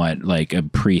different from what like a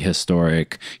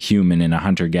prehistoric human in a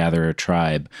hunter-gatherer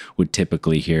tribe would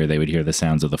typically hear. They would hear the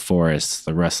sounds of the forests,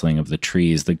 the rustling of the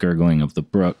trees, the gurgling of the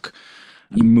brook.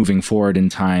 Moving forward in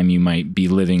time, you might be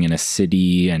living in a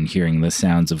city and hearing the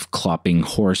sounds of clopping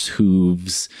horse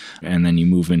hooves. And then you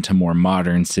move into more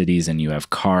modern cities and you have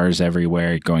cars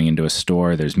everywhere. Going into a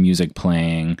store, there's music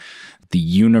playing. The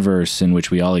universe in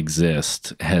which we all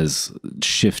exist has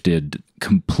shifted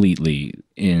completely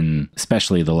in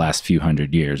especially the last few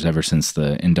hundred years, ever since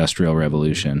the Industrial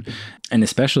Revolution. And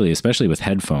especially with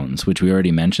headphones, which we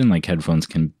already mentioned, like headphones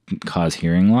can cause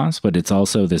hearing loss, but it's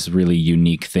also this really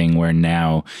unique thing where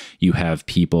now you have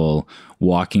people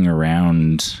walking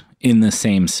around in the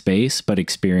same space, but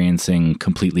experiencing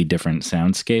completely different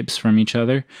soundscapes from each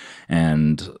other.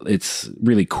 And it's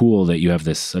really cool that you have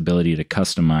this ability to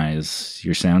customize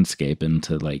your soundscape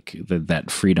into like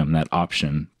that freedom, that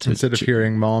option. Instead of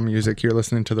hearing mall music, you're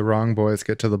listening to the Wrong Boys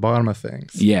get to the bottom of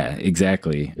things. Yeah,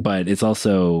 exactly. But it's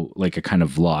also like a kind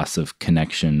of loss of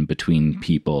connection between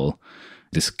people.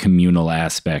 This communal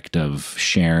aspect of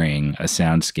sharing a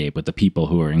soundscape with the people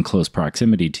who are in close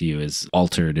proximity to you is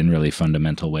altered in really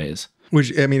fundamental ways.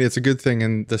 Which, I mean, it's a good thing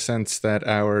in the sense that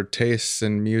our tastes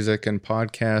in music and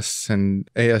podcasts and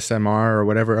ASMR or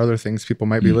whatever other things people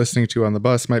might be listening to on the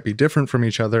bus might be different from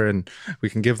each other, and we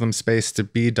can give them space to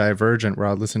be divergent where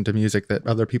I'll listen to music that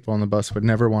other people on the bus would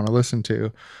never want to listen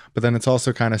to. But then it's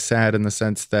also kind of sad in the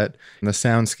sense that in the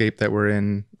soundscape that we're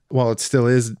in, while it still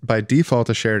is by default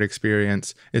a shared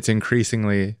experience, it's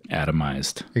increasingly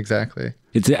atomized. Exactly.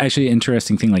 It's actually an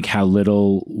interesting thing, like how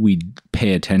little we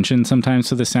pay attention sometimes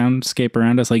to the soundscape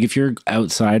around us. Like if you're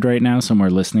outside right now, somewhere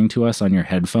listening to us on your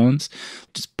headphones,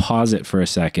 just pause it for a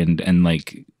second and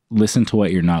like listen to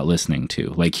what you're not listening to.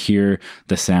 Like hear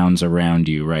the sounds around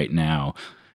you right now.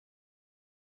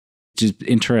 Just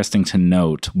interesting to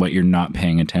note what you're not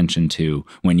paying attention to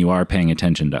when you are paying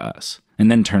attention to us. And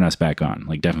then turn us back on.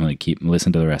 Like definitely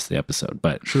listen to the rest of the episode.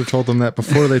 But should have told them that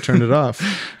before they turned it off.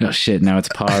 Oh shit, now it's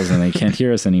paused and they can't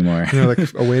hear us anymore. They're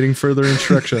like awaiting further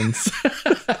instructions.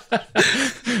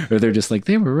 Or they're just like,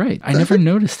 they were right. I never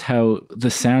noticed how the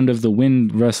sound of the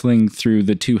wind rustling through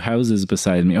the two houses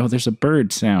beside me. Oh, there's a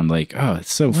bird sound. Like, oh,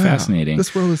 it's so fascinating.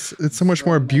 This world it's so much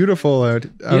more beautiful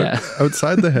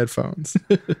outside the headphones.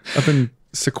 I've been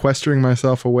sequestering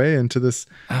myself away into this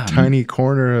tiny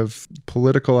corner of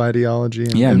political ideology.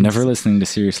 I'm never listening to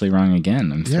Srsly Wrong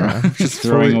again. I'm just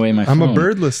throwing away my phone. I'm a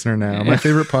bird listener now. Yeah. My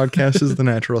favorite podcast is The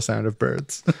Natural Sound of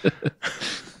Birds.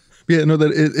 Yeah, no,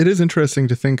 that it is interesting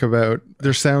to think about.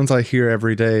 There's sounds I hear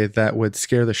every day that would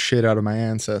scare the shit out of my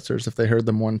ancestors if they heard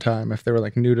them one time, if they were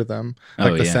like new to them.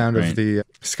 Like the sound of the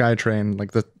SkyTrain,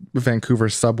 like the Vancouver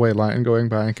subway line going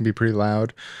by, and can be pretty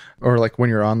loud. Or like when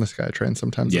you're on the SkyTrain,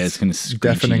 sometimes it's kind of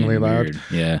deafeningly loud.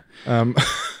 Yeah.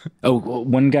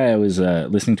 One guy I was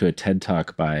listening to a TED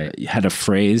Talk by had a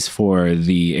phrase for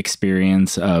the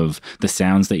experience of the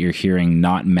sounds that you're hearing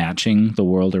not matching the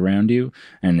world around you.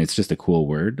 And it's just a cool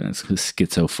word. It's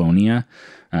schizophonia.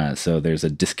 So there's a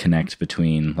disconnect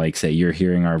between, like, say you're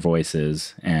hearing our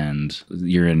voices and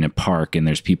you're in a park and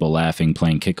there's people laughing,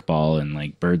 playing kickball and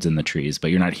like birds in the trees, but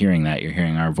you're not hearing that. You're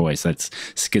hearing our voice. That's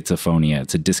schizophonia.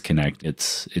 It's a disconnect.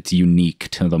 It's unique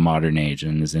to the modern age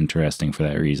and is interesting for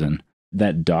that reason.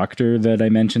 That doctor that I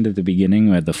mentioned at the beginning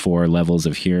who had the 4 levels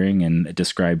of hearing and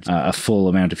described a full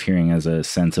amount of hearing as a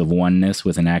sense of oneness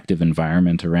with an active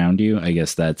environment around you, I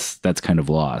guess that's kind of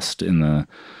lost in the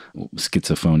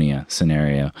schizophrenia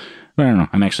scenario. But I don't know.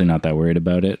 I'm actually not that worried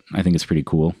about it. I think it's pretty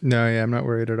cool. No, yeah, I'm not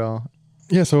worried at all.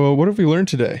 Yeah, so what have we learned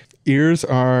today? Ears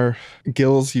are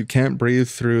gills you can't breathe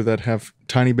through that have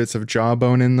tiny bits of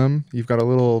jawbone in them. You've got a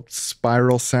little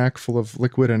spiral sac full of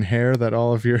liquid and hair that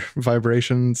all of your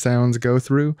vibration sounds go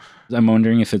through. I'm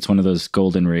wondering if it's one of those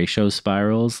golden ratio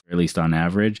spirals, or at least on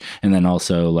average, and then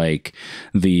also like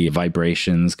the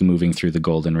vibrations moving through the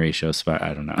golden ratio spiral.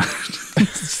 I don't know.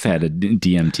 Just had a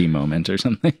DMT moment or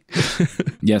something.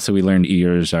 Yeah, so we learned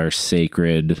ears are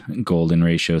sacred, golden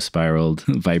ratio spiraled,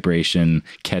 vibration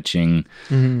catching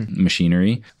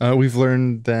machinery. We've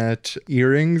learned that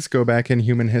earrings go back in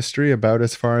human history about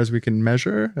as far as we can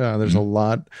measure. There's a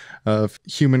lot of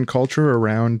human culture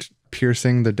around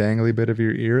piercing the dangly bit of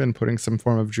your ear and putting some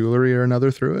form of jewelry or another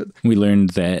through it. We learned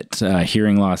that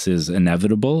hearing loss is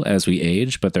inevitable as we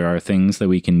age, but there are things that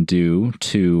we can do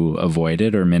to avoid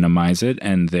it or minimize it.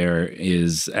 And there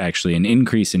is actually an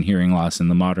increase in hearing loss in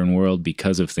the modern world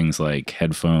because of things like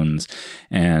headphones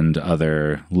and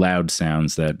other loud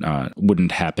sounds that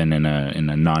wouldn't happen in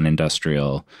a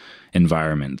non-industrial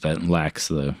environment that lacks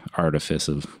the artifice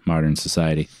of modern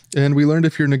society. And we learned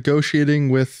if you're negotiating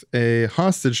with a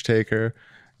hostage taker,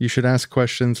 you should ask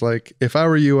questions like, if I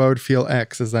were you, I would feel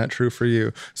X. Is that true for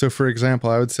you? So for example,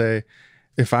 I would say,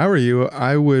 if I were you,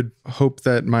 I would hope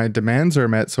that my demands are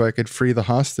met so I could free the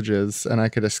hostages and I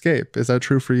could escape. Is that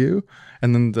true for you?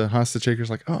 And then the hostage taker's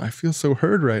like, oh, I feel so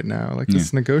heard right now. Like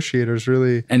this negotiator's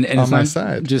really and on my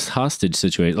side. Just hostage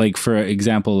situation. Like for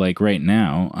example, like right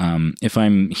now, if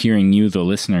I'm hearing you, the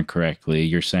listener, correctly,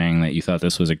 you're saying that you thought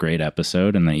this was a great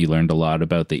episode and that you learned a lot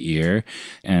about the ear.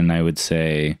 And I would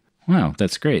say, wow,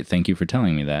 that's great. Thank you for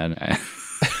telling me that.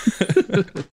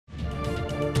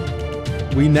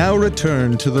 We now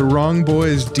return to the Wrong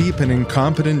Boys' deep and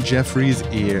incompetent Jeffrey's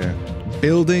ear,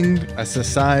 building a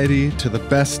society to the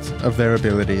best of their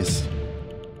abilities.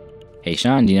 Hey,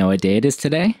 Shawn, do you know what day it is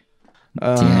today?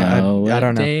 I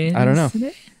don't know.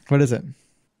 Today? What is it?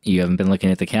 You haven't been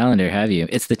looking at the calendar, have you?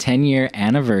 It's the 10-year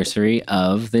anniversary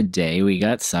of the day we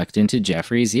got sucked into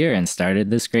Jeffrey's ear and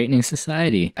started this great new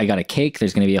society. I got a cake.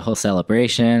 There's going to be a whole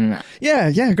celebration.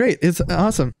 Yeah, great. It's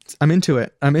awesome. I'm into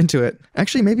it.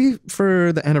 Actually, maybe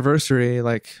for the anniversary,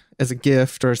 like as a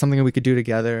gift or something that we could do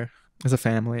together as a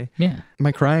family. Yeah.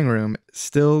 My crying room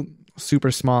still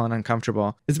super small and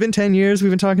uncomfortable. It's been 10 years.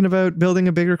 We've been talking about building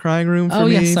a bigger crying room for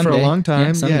me for a long time.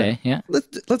 Yeah, someday, yeah.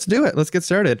 Let's do it. Let's get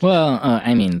started. Well,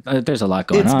 I mean, there's a lot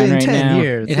going on right now. It's been 10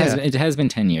 years. It has been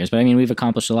 10 years, but I mean, we've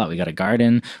accomplished a lot. We got a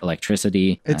garden,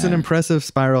 electricity. It's an impressive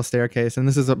spiral staircase, and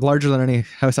this is larger than any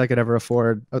house I could ever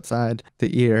afford outside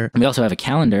the ear. We also have a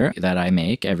calendar that I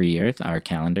make every year, our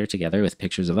calendar together with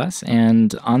pictures of us.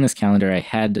 And on this calendar, I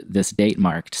had this date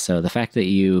marked. So the fact that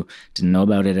you didn't know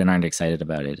about it and aren't excited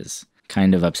about it is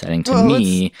kind of upsetting to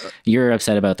me. You're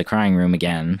upset about the crying room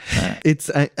again.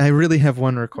 I really have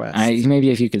one request.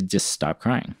 Maybe if you could just stop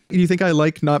crying. You think I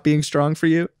like not being strong for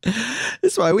you?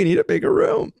 That's why we need a bigger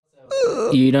room.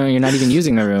 You're not even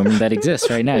using the room that exists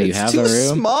right now. You have a room. It's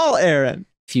too small, Aaron.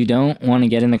 If you don't want to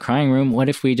get in the crying room, what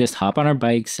if we just hop on our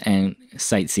bikes and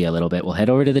sightsee a little bit? We'll head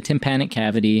over to the tympanic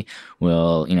cavity.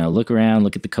 We'll, look around,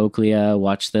 look at the cochlea,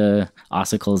 watch the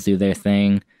ossicles do their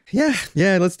thing. Yeah,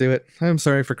 let's do it. I'm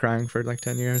sorry for crying for like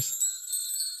 10 years.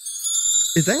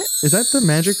 Is that the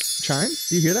magic chimes?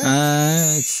 Do you hear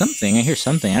that? It's something. I hear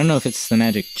something. I don't know if it's the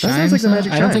magic chimes. That sounds like the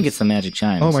magic chimes. I don't think it's the magic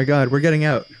chimes. Oh my God, we're getting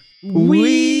out.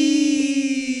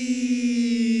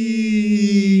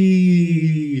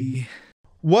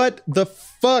 What the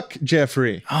fuck,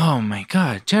 Jeffrey? Oh my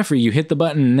God, Jeffrey, you hit the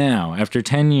button now after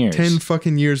 10 years. 10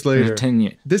 fucking years later. 10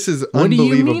 years. This is what unbelievable.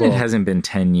 What do you mean it hasn't been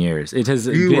 10 years? It has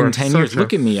been 10 years.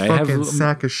 Look at me. I have a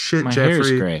sack of shit, my Jeffrey.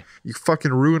 Hair's gray. You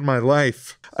fucking ruined my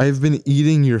life. I've been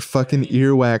eating your fucking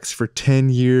earwax for 10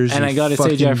 years. And I gotta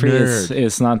say, Jeffrey,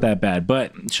 it's not that bad.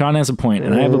 But Shawn has a point,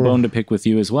 and I have a bone to pick with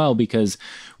you as well, because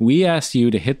we asked you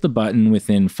to hit the button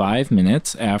within 5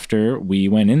 minutes after we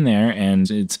went in there, and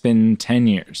it's been 10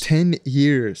 years. 10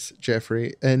 years,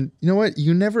 Jeffrey. And you know what?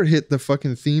 You never hit the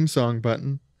fucking theme song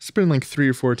button. It's been like 3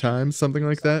 or 4 times, something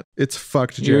like that. It's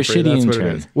fucked, Jeffrey. You're a shitty That's intern. What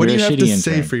it is. What do you have to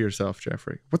say intern. for yourself,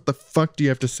 Jeffrey? What the fuck do you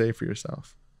have to say for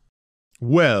yourself?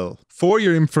 Well, for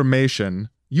your information,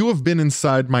 you have been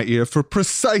inside my ear for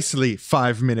precisely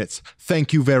 5 minutes.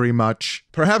 Thank you very much.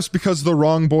 Perhaps because the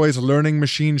Wrong Boys learning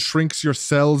machine shrinks your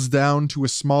cells down to a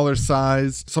smaller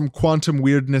size, some quantum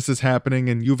weirdness is happening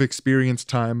and you've experienced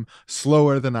time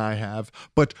slower than I have.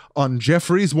 But on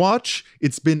Jeffrey's watch,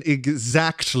 it's been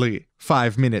exactly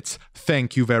 5 minutes.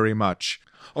 Thank you very much.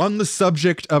 On the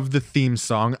subject of the theme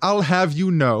song, I'll have you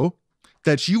know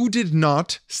that you did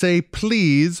not say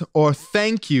please or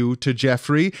thank you to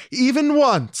Jeffrey even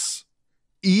once.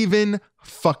 Even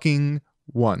fucking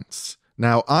once.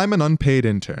 Now, I'm an unpaid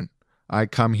intern. I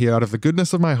come here out of the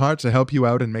goodness of my heart to help you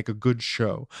out and make a good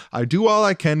show. I do all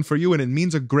I can for you, and it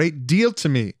means a great deal to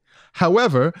me.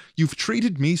 However, you've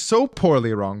treated me so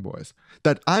poorly, Wrong Boys,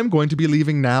 that I'm going to be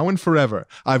leaving now and forever.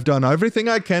 I've done everything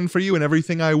I can for you and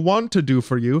everything I want to do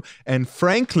for you, and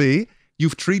frankly,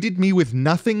 you've treated me with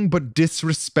nothing but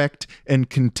disrespect and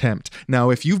contempt. Now,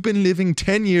 if you've been living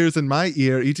 10 years in my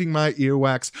ear, eating my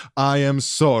earwax, I am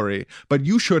sorry. But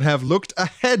you should have looked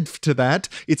ahead to that.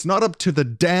 It's not up to the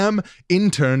damn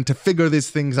intern to figure these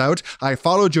things out. I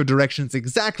followed your directions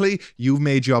exactly. You've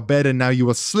made your bed and now you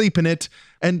will sleep in it.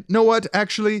 And know what?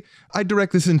 Actually, I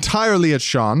direct this entirely at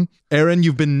Shawn. Aaron,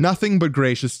 you've been nothing but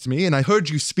gracious to me, and I heard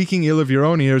you speaking ill of your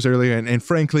own ears earlier, and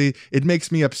frankly, it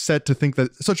makes me upset to think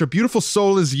that such a beautiful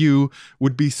soul as you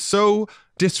would be so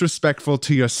disrespectful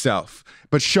to yourself.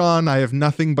 But Shawn, I have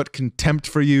nothing but contempt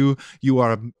for you. You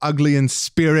are ugly in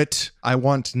spirit. I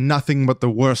want nothing but the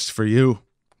worst for you.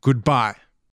 Goodbye.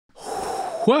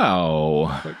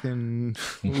 Wow. Fucking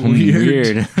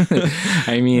Weird.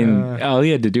 I mean, all he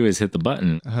had to do is hit the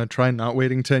button. Try not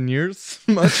waiting 10 years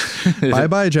much.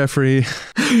 Bye-bye, Jeffrey.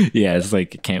 Yeah, it's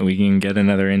like, we can get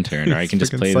another intern, or I can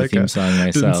just play the theme song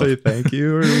myself. Didn't say thank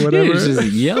you or whatever. He was just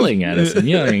yelling at us and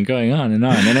yelling and going on and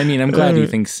on. And I mean, I'm glad he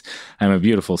thinks I'm a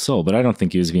beautiful soul, but I don't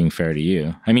think he was being fair to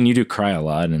you. I mean, you do cry a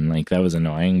lot, and like, that was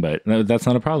annoying, but that's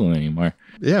not a problem anymore.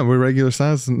 Yeah, we're regular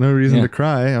size. No reason to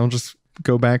cry. I'll just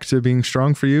go back to being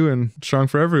strong for you and strong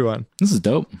for everyone. This is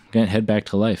dope. Gonna head back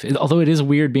to life. Although it is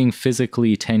weird being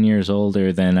physically 10 years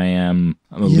older than I am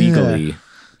legally,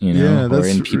 you know, or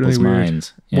in people's really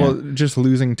minds. Yeah. Well, just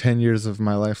losing 10 years of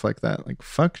my life like that, like,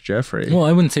 fuck Jeffrey. Well,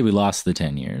 I wouldn't say we lost the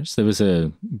 10 years. It was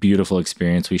a beautiful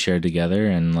experience we shared together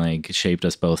and like shaped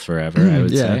us both forever, I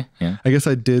would say. Yeah. I guess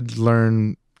I did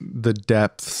learn the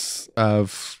depths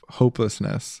of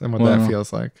hopelessness and what that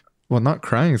feels like. Well, not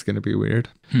crying is going to be weird.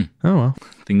 Oh, well.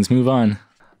 Things move on.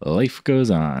 Life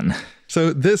goes on.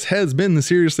 So this has been the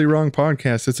Seriously Wrong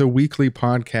podcast. It's a weekly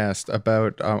podcast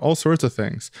about all sorts of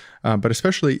things, but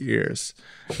especially ears.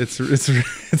 It's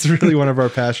really one of our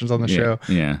passions on the show.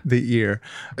 Yeah. The ear.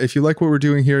 If you like what we're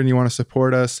doing here and you want to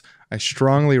support us, I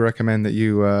strongly recommend that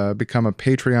you become a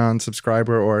Patreon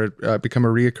subscriber or become a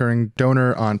reoccurring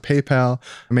donor on PayPal.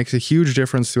 It makes a huge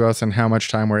difference to us in how much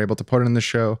time we're able to put in the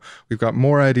show. We've got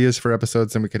more ideas for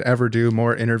episodes than we could ever do,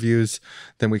 more interviews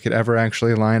than we could ever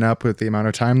actually line up with the amount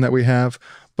of time that we have.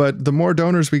 But the more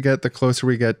donors we get, the closer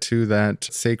we get to that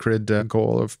sacred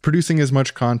goal of producing as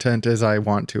much content as I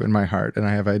want to in my heart and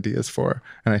I have ideas for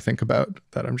and I think about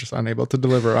that I'm just unable to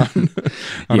deliver on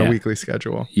a weekly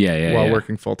schedule while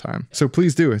working full time. So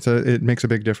please do. It makes a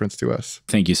big difference to us.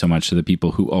 Thank you so much to the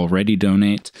people who already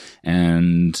donate.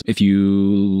 And if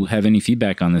you have any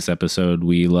feedback on this episode,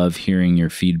 we love hearing your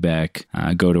feedback.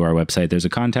 Go to our website. There's a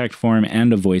contact form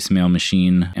and a voicemail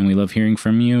machine. And we love hearing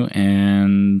from you.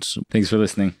 And thanks for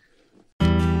listening.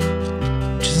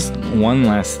 Just one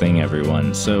last thing,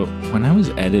 everyone. So when I was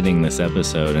editing this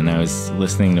episode and I was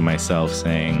listening to myself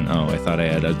saying, oh, I thought I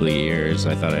had ugly ears.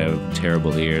 I thought I had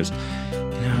terrible ears.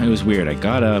 You know, it was weird. I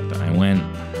got up,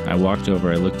 I walked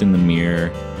over, I looked in the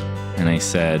mirror and I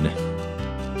said,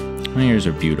 my ears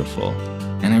are beautiful.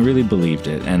 And I really believed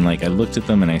it. And like, I looked at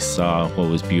them and I saw what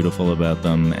was beautiful about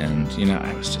them. And, you know,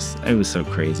 it was so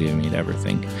crazy of me to ever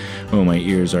think, oh, my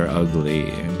ears are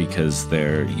ugly because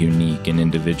they're unique and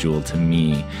individual to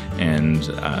me and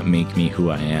make me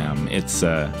who I am.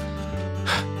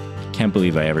 Can't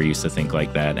believe I ever used to think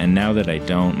like that. And now that I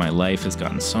don't, my life has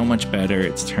gotten so much better.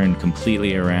 It's turned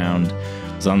completely around.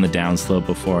 I was on the downslope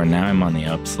before, and now I'm on the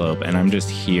upslope. And I'm just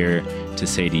here to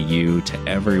say to you, to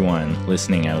everyone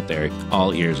listening out there,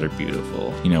 all ears are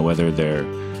beautiful. You know, whether they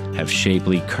have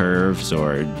shapely curves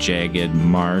or jagged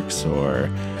marks or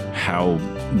how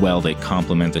well they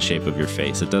complement the shape of your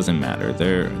face. It doesn't matter.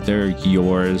 They're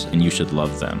yours, and you should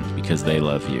love them because they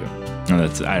love you. And I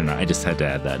don't know. I just had to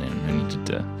add that in. I needed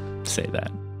to say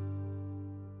that.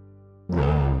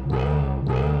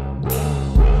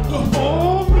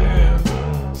 Oh man,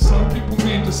 some people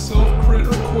need to self-crit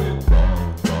or quit.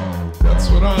 That's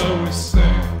what I always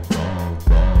say.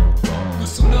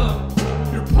 Listen up,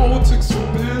 your politics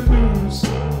are bad news.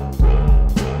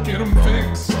 Get them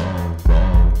fixed.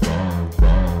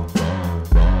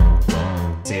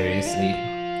 Seriously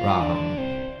wrong.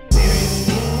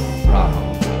 Seriously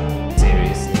wrong.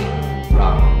 Seriously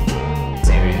wrong.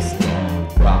 Seriously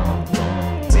wrong.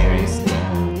 Seriously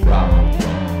wrong.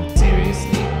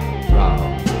 Seriously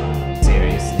wrong.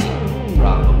 Seriously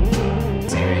wrong.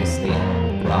 Seriously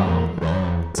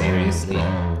wrong. Seriously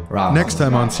wrong. Next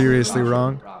time on Seriously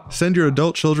Wrong, send your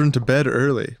adult children to bed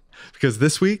early because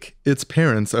this week it's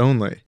parents only.